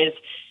 Otherwise,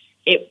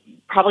 it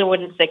probably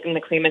wouldn't thicken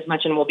the cream as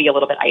much and will be a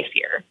little bit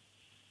icier.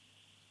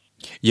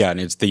 Yeah, and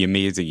it's the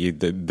amazing,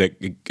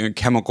 the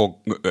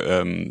chemical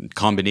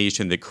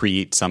combination that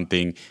creates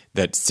something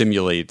that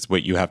simulates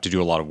what you have to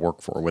do a lot of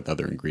work for with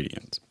other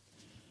ingredients.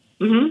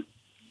 Mm-hmm.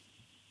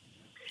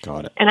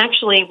 Got it. And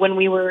actually, when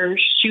we were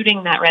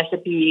shooting that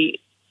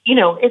recipe,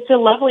 it's a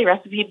lovely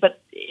recipe,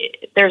 but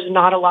there's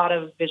not a lot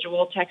of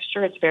visual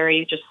texture. It's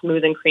very just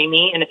smooth and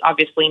creamy, and it's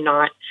obviously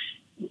not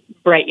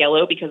bright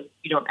yellow because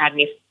you don't add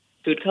any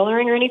food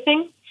coloring or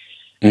anything.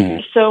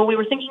 Mm-hmm. So we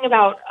were thinking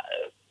about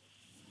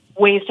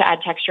ways to add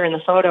texture in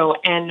the photo,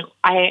 and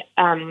I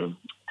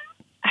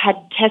had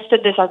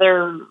tested this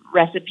other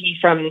recipe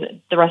from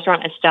the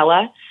restaurant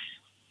Estella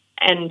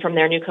and from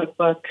their new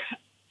cookbook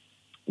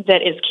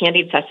that is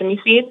candied sesame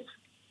seeds.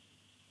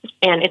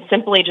 And it's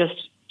simply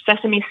just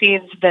sesame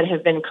seeds that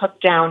have been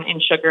cooked down in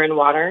sugar and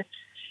water.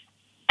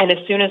 And as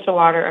soon as the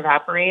water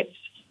evaporates,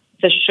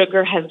 the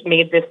sugar has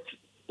made this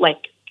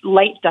like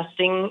light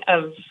dusting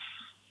of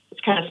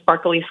kind of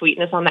sparkly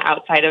sweetness on the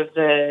outside of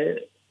the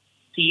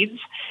seeds.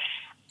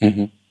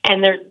 Mm-hmm.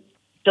 And they're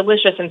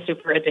delicious and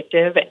super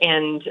addictive.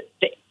 And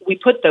we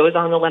put those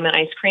on the lemon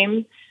ice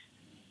cream.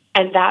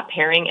 And that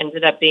pairing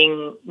ended up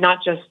being not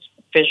just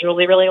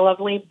visually really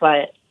lovely,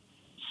 but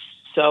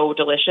so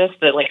delicious.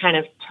 The like kind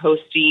of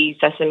toasty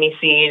sesame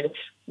seed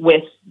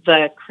with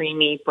the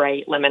creamy,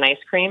 bright lemon ice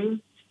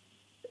cream.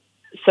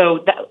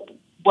 So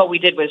what we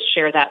did was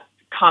share that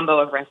combo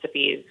of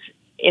recipes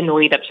in the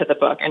lead up to the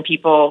book. And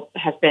people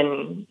have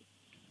been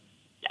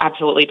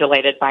absolutely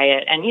delighted by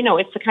it. And,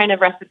 it's the kind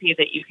of recipe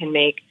that you can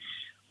make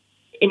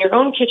in your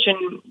own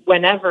kitchen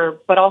whenever,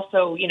 but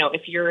also,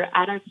 if you're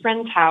at a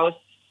friend's house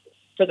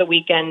for the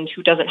weekend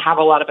who doesn't have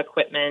a lot of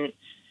equipment,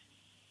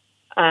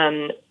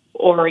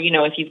 or,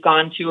 if you've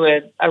gone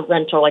to a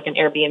rental like an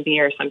Airbnb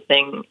or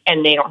something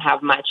and they don't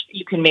have much,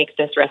 you can make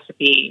this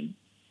recipe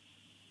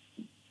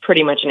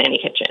pretty much in any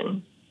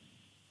kitchen.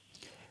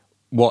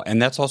 Well,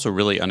 and that's also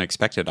really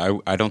unexpected.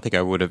 I don't think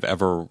I would have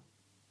ever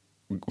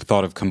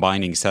thought of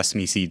combining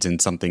sesame seeds in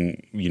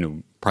something,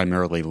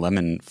 primarily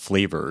lemon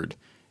flavored.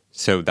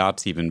 So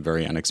that's even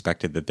very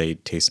unexpected that they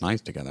taste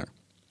nice together.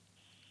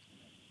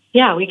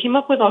 Yeah, we came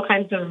up with all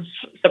kinds of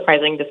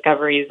surprising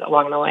discoveries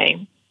along the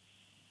way.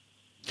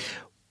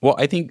 Well,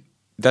 I think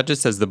that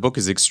just says the book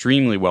is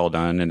extremely well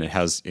done, and it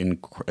has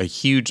a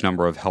huge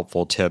number of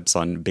helpful tips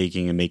on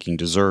baking and making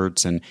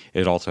desserts, and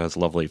it also has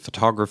lovely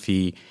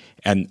photography.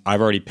 And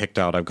I've already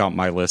I've got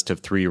my list of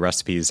 3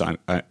 recipes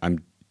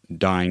I'm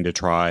dying to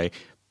try.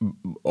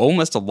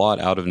 Almost a lot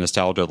out of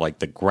nostalgia, like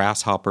the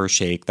grasshopper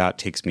shake. That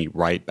takes me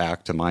right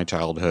back to my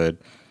childhood.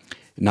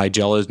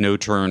 Nigella's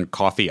no-churn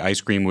coffee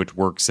ice cream, which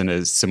works in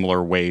a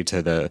similar way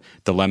to the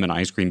lemon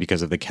ice cream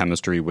because of the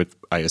chemistry with,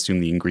 I assume,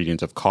 the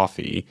ingredients of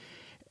coffee.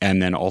 And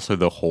then also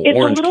the whole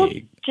orange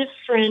cake. It's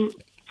a little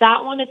different.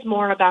 That one is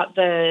more about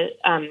the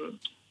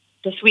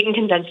sweetened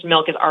condensed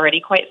milk is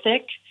already quite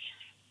thick,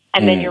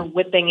 and then you're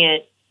whipping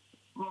it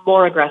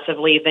more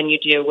aggressively than you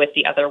do with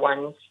the other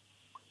ones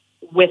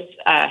with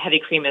heavy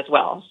cream as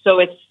well. So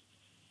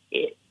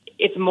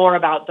it's more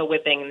about the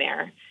whipping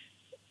there.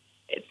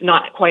 It's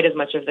not quite as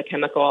much of the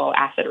chemical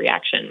acid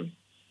reaction.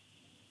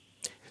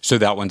 So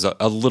that one's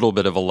a little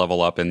bit of a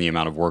level up in the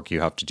amount of work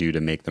you have to do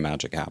to make the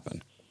magic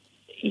happen.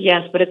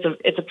 Yes, but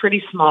it's a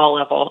pretty small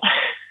level.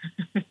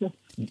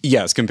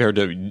 Yes, compared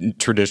to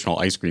traditional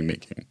ice cream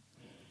making.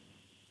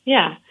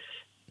 Yeah.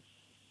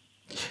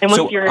 And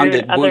what's your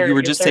other? Well, you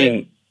were just third?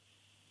 saying.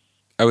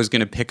 I was going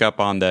to pick up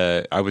on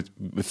I was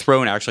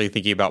thrown actually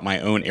thinking about my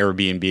own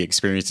Airbnb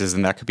experiences,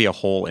 and that could be a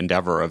whole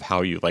endeavor of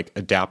how you like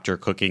adapt your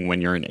cooking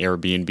when you're in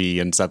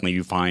Airbnb and suddenly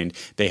you find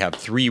they have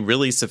 3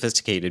 really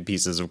sophisticated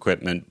pieces of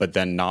equipment, but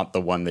then not the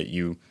one that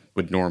you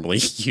would normally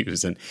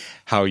use, and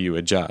how you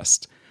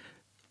adjust.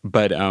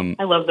 But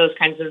I love those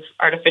kinds of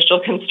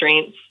artificial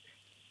constraints.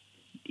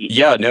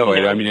 Yeah, no,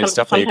 I mean, it's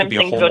definitely, it could be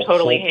a whole... Sometimes things go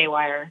totally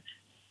haywire.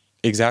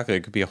 Exactly.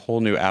 It could be a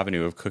whole new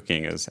avenue of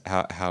cooking, is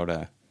how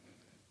to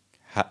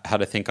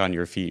think on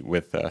your feet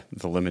with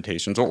the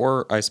limitations,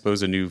 or I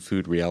suppose a new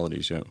food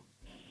reality show.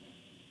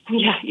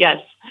 Yeah, yes.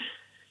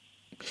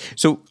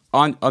 So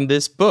on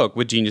this book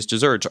with Genius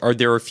Desserts, are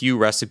there a few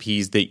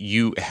recipes that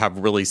you have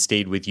really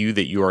stayed with you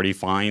that you already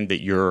find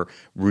that you're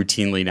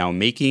routinely now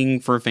making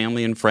for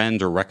family and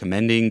friends, or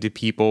recommending to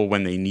people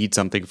when they need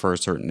something for a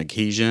certain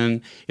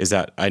occasion? Is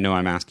that, I know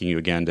I'm asking you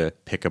again to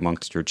pick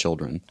amongst your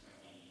children.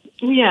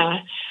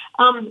 Yeah.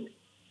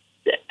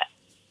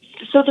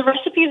 So the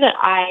recipe that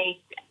I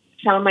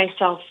found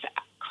myself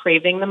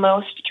craving the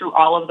most through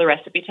all of the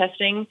recipe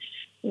testing,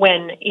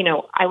 when,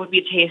 I would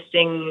be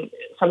tasting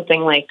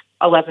something like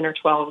 11 or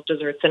 12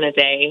 desserts in a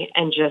day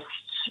and just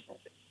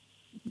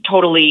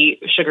totally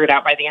sugared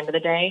out by the end of the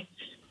day,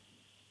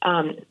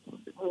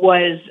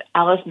 was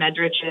Alice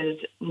Medrich's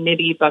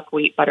nibby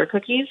buckwheat butter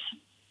cookies.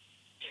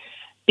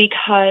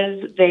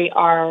 Because they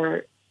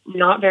are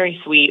not very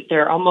sweet,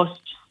 they're almost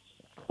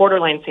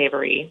borderline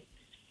savory,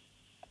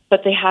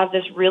 but they have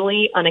this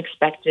really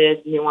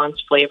unexpected,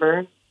 nuanced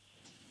flavor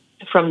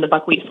from the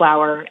buckwheat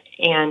flour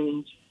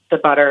and the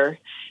butter,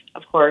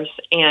 of course,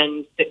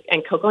 and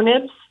cocoa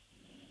nibs,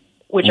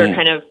 which are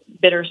kind of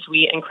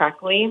bittersweet and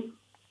crackly.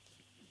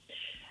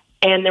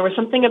 And there was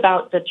something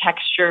about the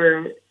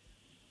texture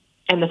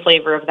and the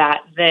flavor of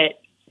that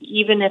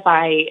even if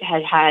I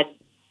had had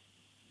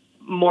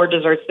more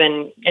desserts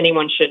than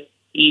anyone should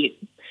eat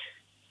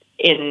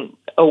in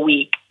a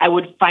week, I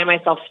would find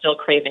myself still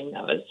craving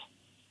those.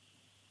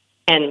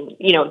 And,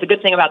 the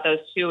good thing about those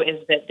too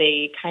is that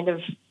they kind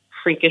of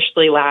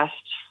freakishly last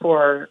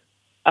for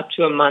up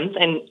to a month,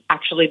 and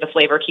actually the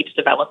flavor keeps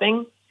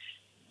developing.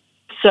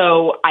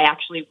 So I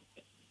actually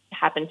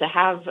happen to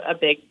have a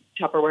big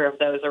Tupperware of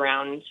those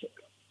around.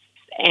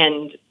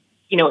 And,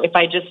 if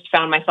I just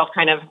found myself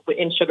kind of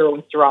in sugar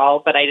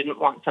withdrawal, but I didn't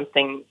want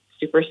something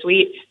super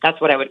sweet, that's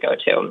what I would go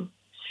to.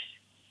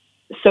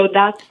 So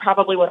that's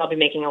probably what I'll be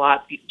making a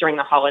lot during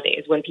the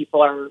holidays, when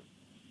people are,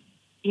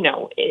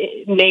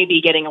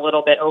 maybe getting a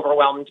little bit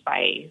overwhelmed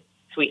by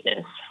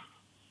sweetness.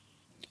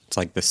 It's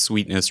like the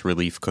sweetness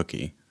relief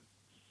cookie.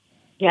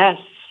 Yes.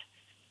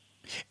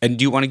 And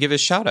do you want to give a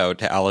shout out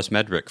to Alice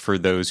Medrich for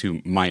those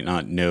who might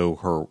not know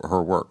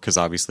her work? Because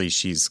obviously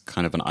she's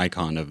kind of an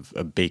icon of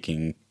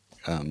baking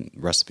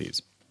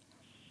recipes.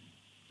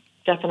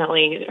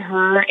 Definitely.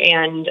 Her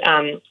and,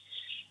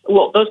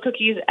 those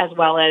cookies, as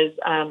well as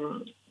her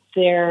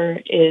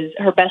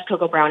best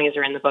cocoa brownies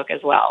are in the book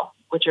as well,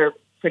 which are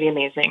pretty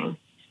amazing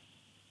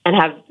and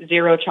have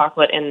 0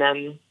 chocolate in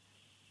them,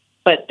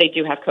 but they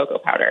do have cocoa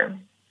powder.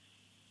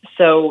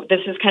 So this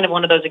is kind of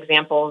one of those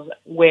examples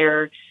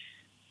where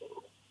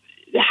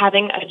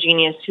having a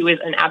genius who is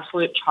an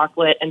absolute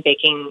chocolate and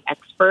baking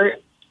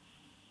expert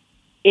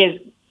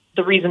is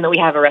the reason that we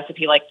have a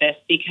recipe like this,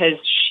 because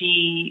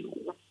she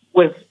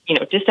was,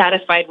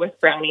 dissatisfied with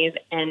brownies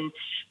and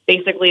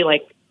basically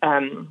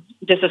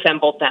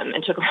disassembled them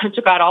and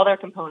took out all their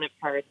component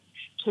parts,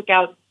 took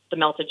out the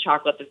melted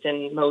chocolate that's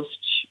in most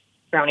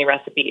brownie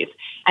recipes,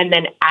 and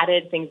then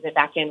added things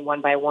back in one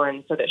by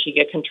one so that she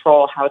could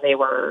control how they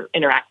were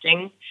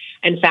interacting,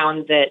 and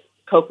found that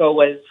cocoa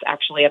was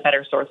actually a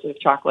better source of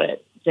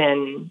chocolate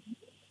than,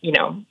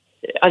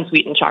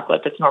 unsweetened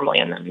chocolate that's normally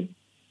in them.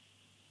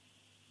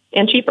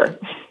 And cheaper.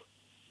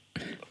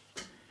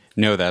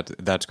 No,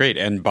 that's great.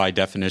 And by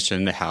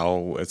definition,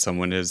 how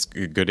someone is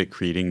good at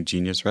creating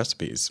genius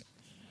recipes.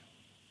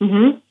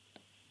 Mm-hmm.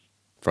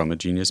 From a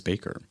genius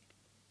baker.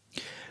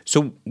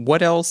 So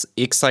what else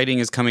exciting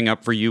is coming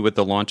up for you with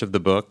the launch of the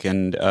book,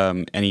 and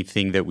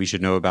anything that we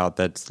should know about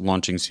that's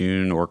launching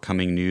soon or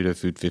coming new to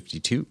Food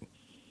 52?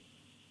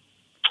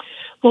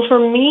 Well,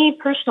 for me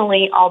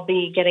personally, I'll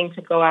be getting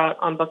to go out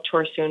on book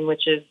tour soon,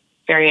 which is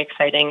very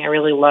exciting. I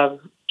really love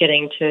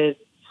getting to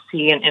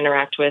see and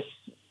interact with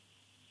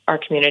our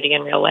community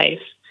in real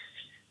life.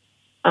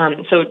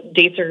 So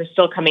dates are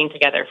still coming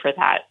together for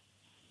that,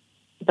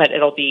 but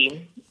it'll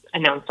be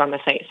announced on the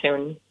site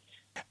soon.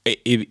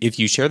 If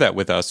you share that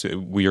with us,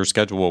 your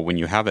schedule when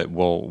you have it,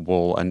 we'll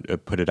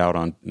put it out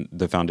on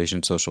the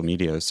Foundation social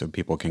media so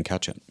people can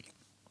catch it.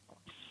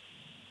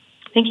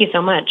 Thank you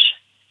so much.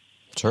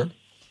 Sure.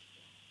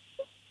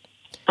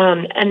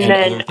 And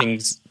then other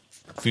things,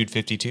 Food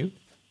 52?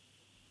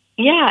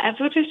 Yeah, at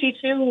Food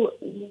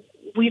 52,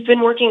 we've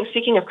been working,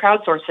 speaking of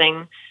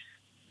crowdsourcing,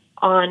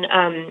 on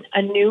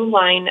a new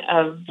line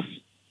of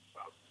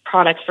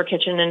products for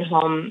kitchen and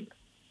home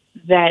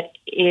that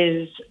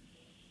is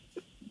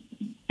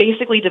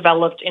basically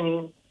developed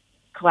in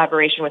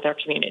collaboration with our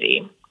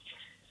community.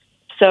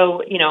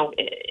 So,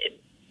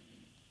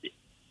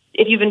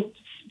 if you've been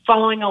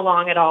following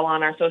along at all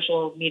on our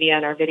social media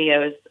and our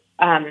videos,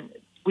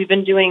 we've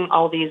been doing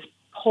all these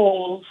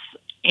polls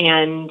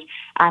and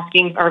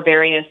asking our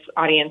various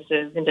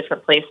audiences in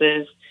different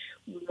places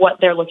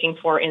what they're looking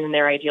for in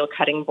their ideal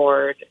cutting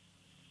board,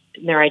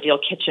 in their ideal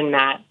kitchen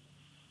mat,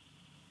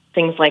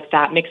 things like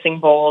that. Mixing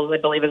bowls, I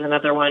believe, is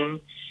another one.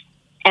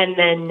 And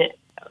then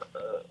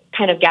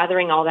kind of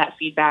gathering all that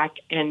feedback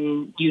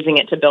and using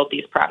it to build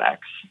these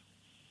products.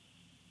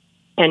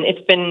 And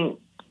it's been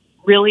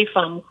really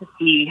fun to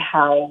see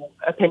how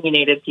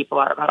opinionated people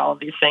are about all of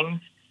these things.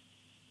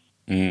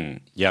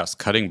 Yes,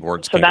 cutting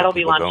boards. So that'll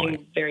be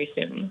launching very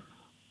soon.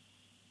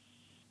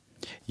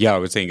 Yeah, I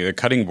was saying the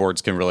cutting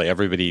boards can really,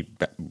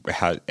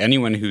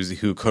 anyone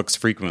who cooks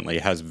frequently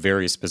has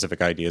very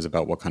specific ideas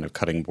about what kind of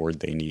cutting board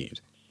they need.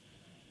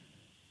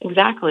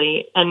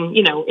 Exactly. And,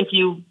 if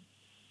you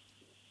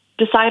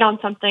decide on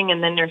something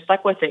and then you're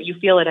stuck with it, you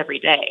feel it every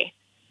day.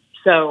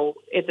 So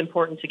it's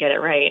important to get it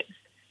right.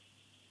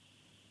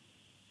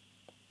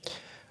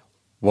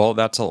 Well,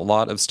 that's a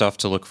lot of stuff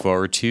to look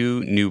forward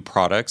to. New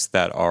products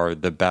that are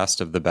the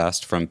best of the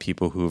best from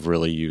people who've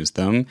really used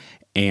them,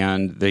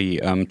 and the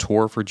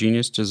tour for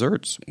Genius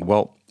Desserts.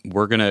 Well,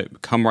 we're going to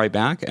come right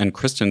back, and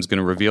Kristen's going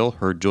to reveal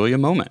her Julia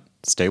moment.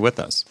 Stay with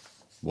us.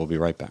 We'll be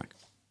right back.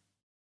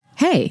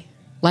 Hey,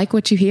 like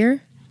what you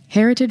hear?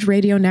 Heritage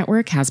Radio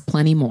Network has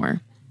plenty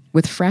more.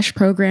 With fresh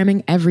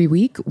programming every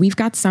week, we've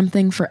got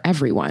something for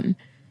everyone.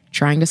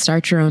 Trying to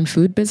start your own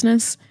food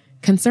business?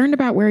 Concerned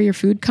about where your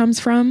food comes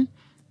from?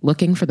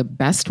 Looking for the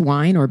best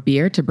wine or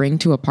beer to bring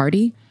to a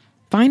party?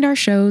 Find our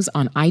shows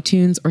on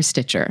iTunes or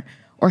Stitcher,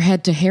 or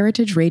head to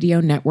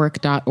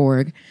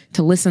heritageradionetwork.org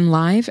to listen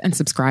live and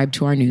subscribe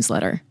to our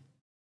newsletter.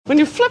 When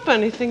you flip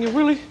anything,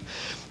 you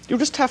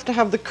just have to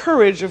have the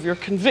courage of your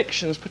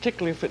convictions,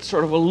 particularly if it's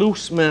sort of a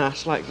loose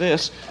mass like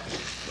this.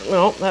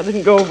 Well, that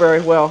didn't go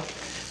very well.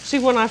 See,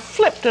 when I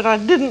flipped it, I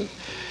didn't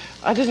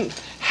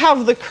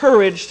have the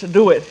courage to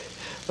do it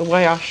the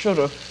way I should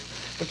have.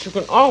 But you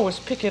can always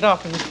pick it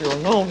up, and if you're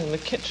alone in the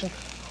kitchen,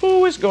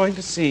 who is going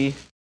to see?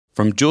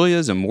 From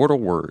Julia's immortal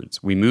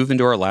words, we move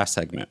into our last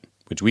segment,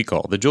 which we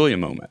call the Julia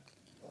moment.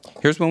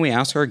 Here's when we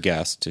ask our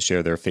guests to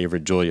share their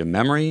favorite Julia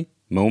memory,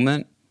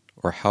 moment,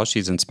 or how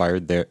she's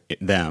inspired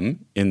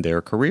them in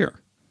their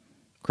career.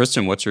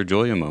 Kristen, what's your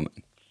Julia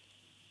moment?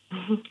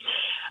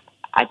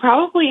 I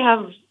probably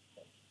have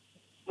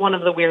one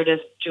of the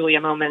weirdest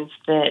Julia moments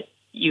that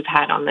you've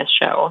had on this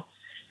show.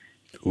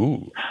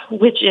 Ooh.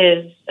 Which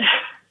is...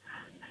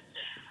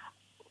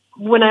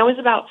 When I was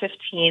about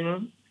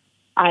 15,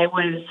 I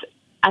was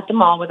at the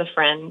mall with a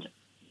friend,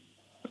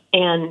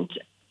 and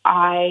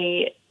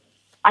I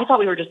thought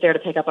we were just there to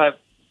pick up a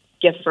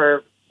gift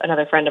for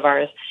another friend of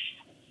ours.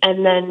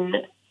 And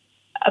then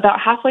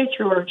about halfway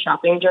through our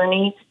shopping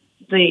journey,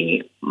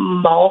 the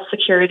mall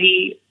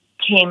security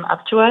came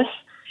up to us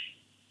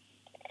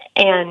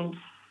and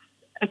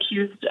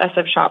accused us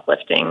of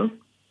shoplifting.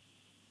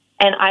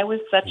 And I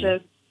was such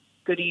a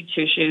goody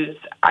two-shoes.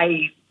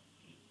 I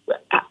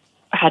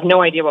had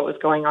no idea what was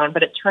going on,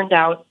 but it turned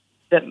out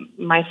that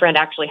my friend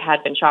actually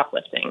had been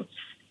shoplifting.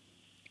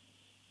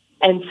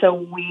 And so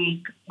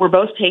we were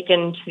both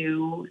taken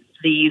to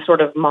the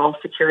sort of mall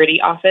security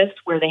office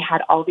where they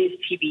had all these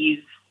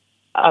TVs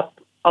up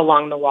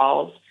along the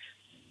walls,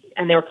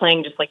 and they were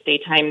playing just like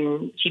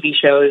daytime TV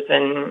shows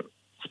and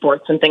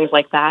sports and things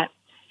like that.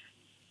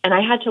 And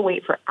I had to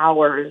wait for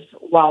hours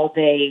while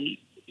they,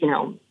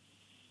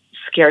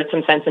 scared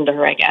some sense into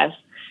her, I guess,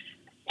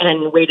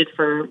 and waited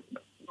for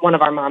one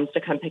of our moms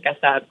to come pick us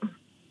up.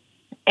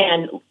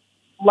 And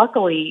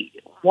luckily,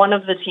 one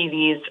of the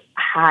TVs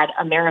had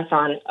a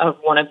marathon of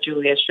one of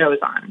Julia's shows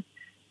on.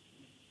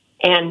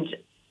 And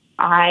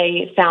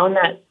I found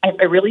that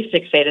I really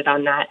fixated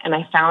on that, and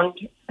I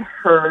found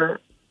her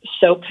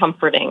so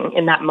comforting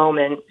in that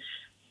moment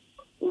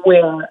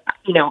where,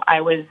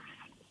 I was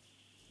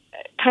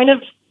kind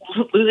of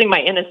losing my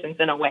innocence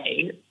in a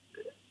way,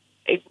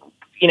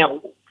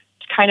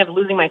 kind of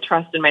losing my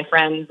trust in my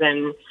friends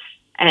and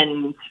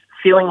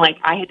feeling like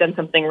I had done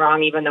something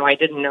wrong, even though I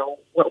didn't know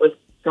what was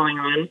going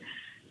on.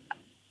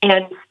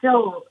 And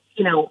still,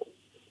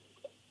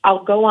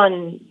 I'll go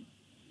on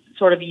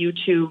sort of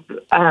YouTube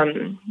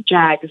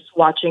jags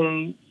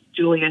watching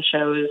Julia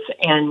shows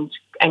and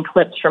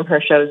clips from her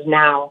shows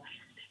now,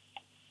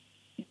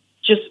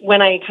 just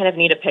when I kind of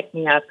need a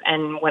pick-me-up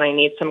and when I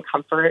need some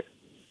comfort.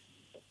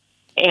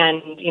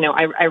 And,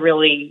 I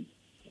really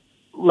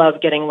love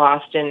getting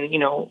lost in,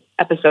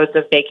 episodes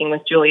of Baking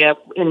with Julia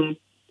in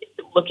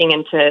looking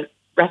into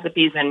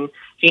recipes and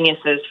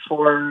geniuses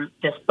for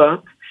this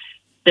book.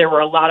 There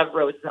were a lot of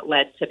roads that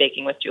led to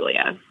Baking with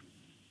Julia.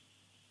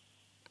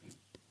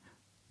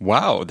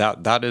 Wow,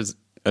 that is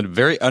a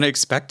very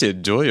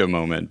unexpected Julia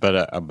moment,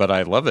 but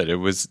I love it. It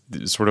was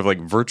sort of like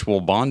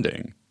virtual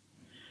bonding.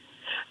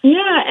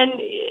 Yeah, and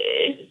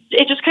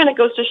it just kind of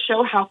goes to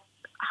show how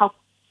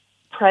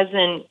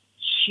present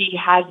she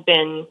has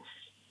been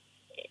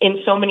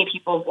in so many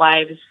people's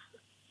lives,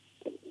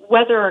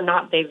 whether or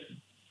not they've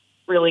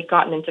really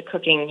gotten into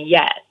cooking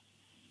yet.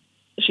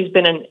 She's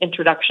been an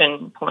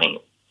introduction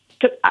point.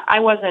 'cause I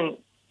wasn't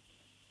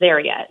there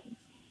yet,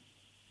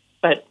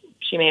 but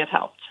she may have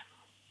helped.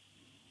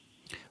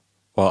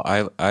 Well,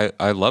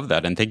 I love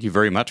that, and thank you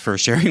very much for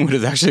sharing what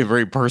is actually a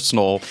very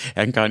personal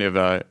and kind of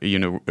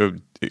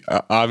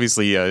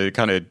obviously a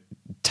kind of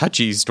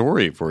touchy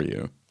story for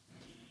you.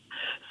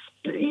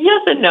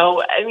 Yes and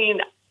no. I mean,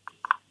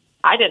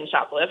 I didn't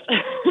shoplift.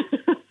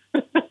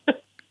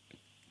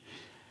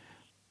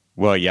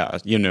 Well, yeah,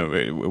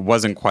 it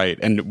wasn't quite.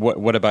 And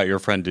what about your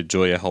friend? Did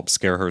Julia help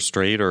scare her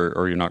straight,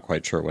 or you're not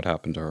quite sure what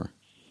happened to her?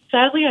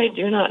 Sadly, I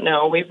do not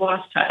know. We've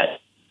lost touch.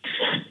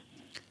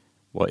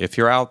 Well, if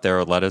you're out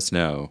there, let us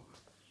know.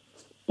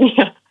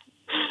 Yeah.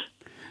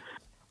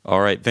 All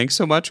right. Thanks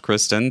so much,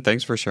 Kristen.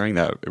 Thanks for sharing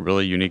that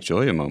really unique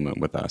Julia moment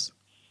with us.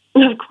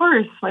 Of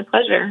course. My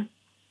pleasure.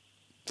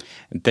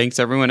 And thanks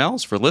everyone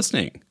else for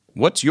listening.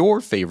 What's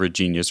your favorite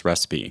genius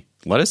recipe?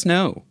 Let us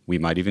know. We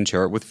might even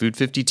share it with Food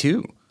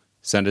 52.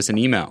 Send us an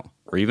email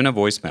or even a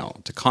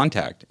voicemail to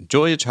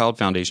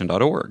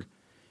contact@juliachildfoundation.org.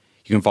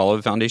 You can follow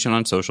the foundation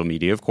on social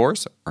media, of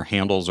course. Our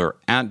handles are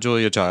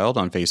 @JuliaChild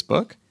on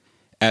Facebook,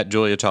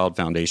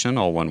 @JuliaChildFoundation,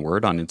 all one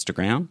word, on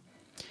Instagram,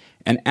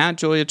 and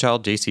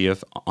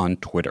 @JuliaChildJCF on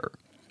Twitter.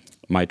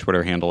 My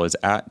Twitter handle is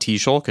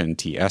 @TSchulkin,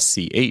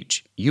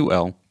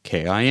 TSCHULKIN.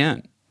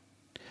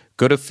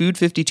 Go to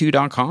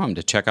food52.com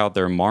to check out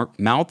their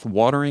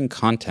mouth-watering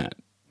content.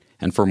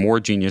 And for more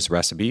genius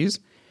recipes,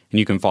 and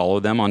you can follow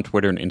them on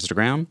Twitter and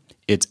Instagram,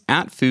 it's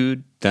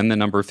 @food, then the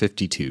number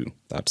 52.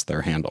 That's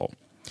their handle.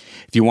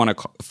 If you want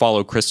to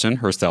follow Kristen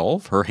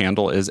herself, her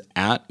handle is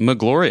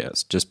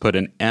 @Miglorious. Just put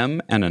an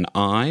M and an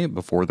I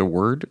before the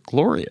word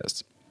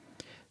glorious.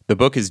 The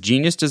book is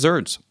Genius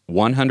Desserts,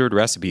 100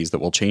 Recipes That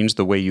Will Change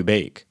the Way You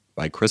Bake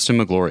by Kristen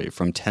Miglore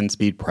from 10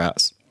 Speed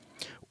Press.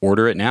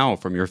 Order it now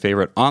from your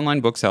favorite online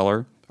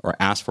bookseller or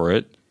ask for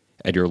it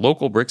at your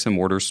local bricks and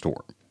mortar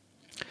store.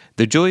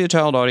 The Julia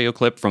Child audio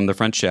clip from The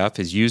French Chef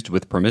is used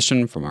with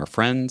permission from our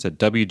friends at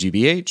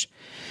WGBH.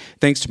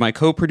 Thanks to my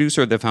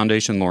co-producer at the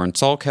Foundation, Lauren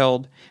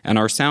Salkeld, and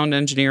our sound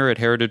engineer at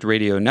Heritage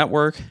Radio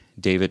Network,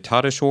 David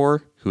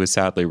Tadashore, who is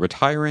sadly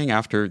retiring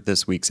after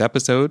this week's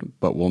episode,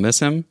 but we'll miss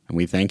him, and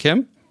we thank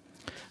him.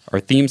 Our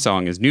theme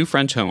song is New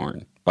French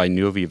Horn by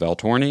Nuovi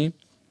Valtorni.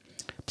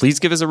 Please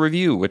give us a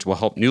review, which will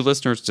help new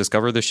listeners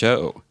discover the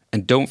show.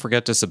 And don't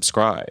forget to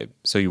subscribe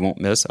so you won't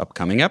miss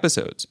upcoming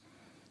episodes.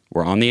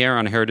 We're on the air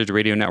on Heritage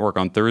Radio Network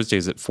on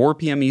Thursdays at 4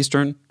 p.m.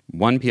 Eastern,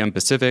 1 p.m.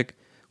 Pacific,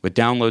 with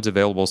downloads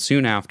available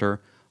soon after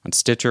on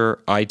Stitcher,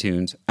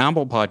 iTunes,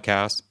 Apple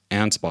Podcasts,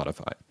 and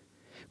Spotify.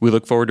 We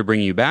look forward to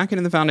bringing you back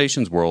into the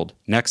Foundation's world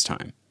next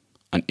time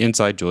on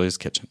Inside Julia's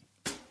Kitchen.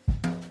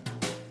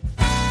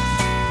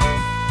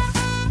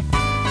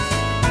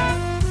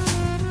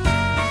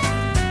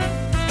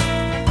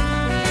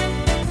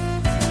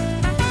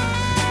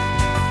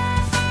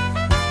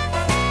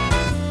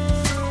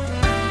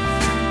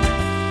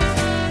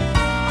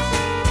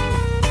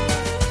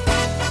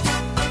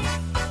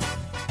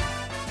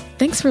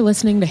 Thanks for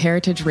listening to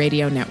Heritage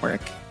Radio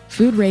Network,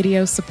 food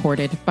radio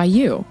supported by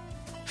you.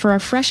 For our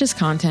freshest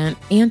content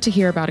and to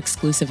hear about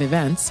exclusive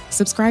events,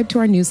 subscribe to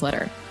our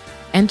newsletter.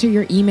 Enter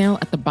your email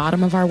at the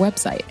bottom of our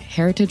website,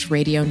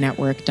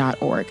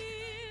 heritageradionetwork.org.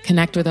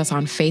 Connect with us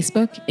on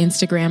Facebook,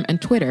 Instagram,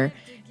 and Twitter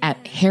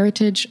at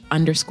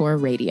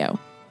 @heritage_radio.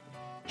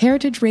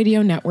 Heritage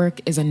Radio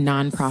Network is a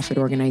nonprofit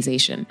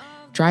organization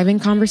driving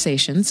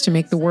conversations to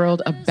make the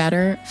world a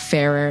better,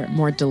 fairer,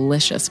 more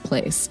delicious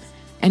place.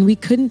 And we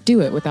couldn't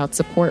do it without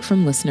support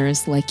from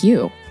listeners like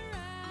you.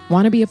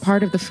 Want to be a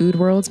part of the food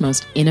world's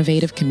most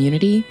innovative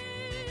community?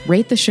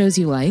 Rate the shows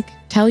you like,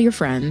 tell your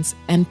friends,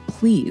 and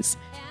please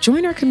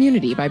join our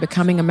community by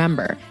becoming a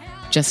member.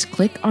 Just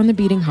click on the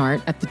beating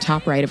heart at the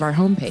top right of our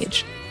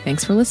homepage.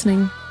 Thanks for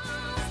listening.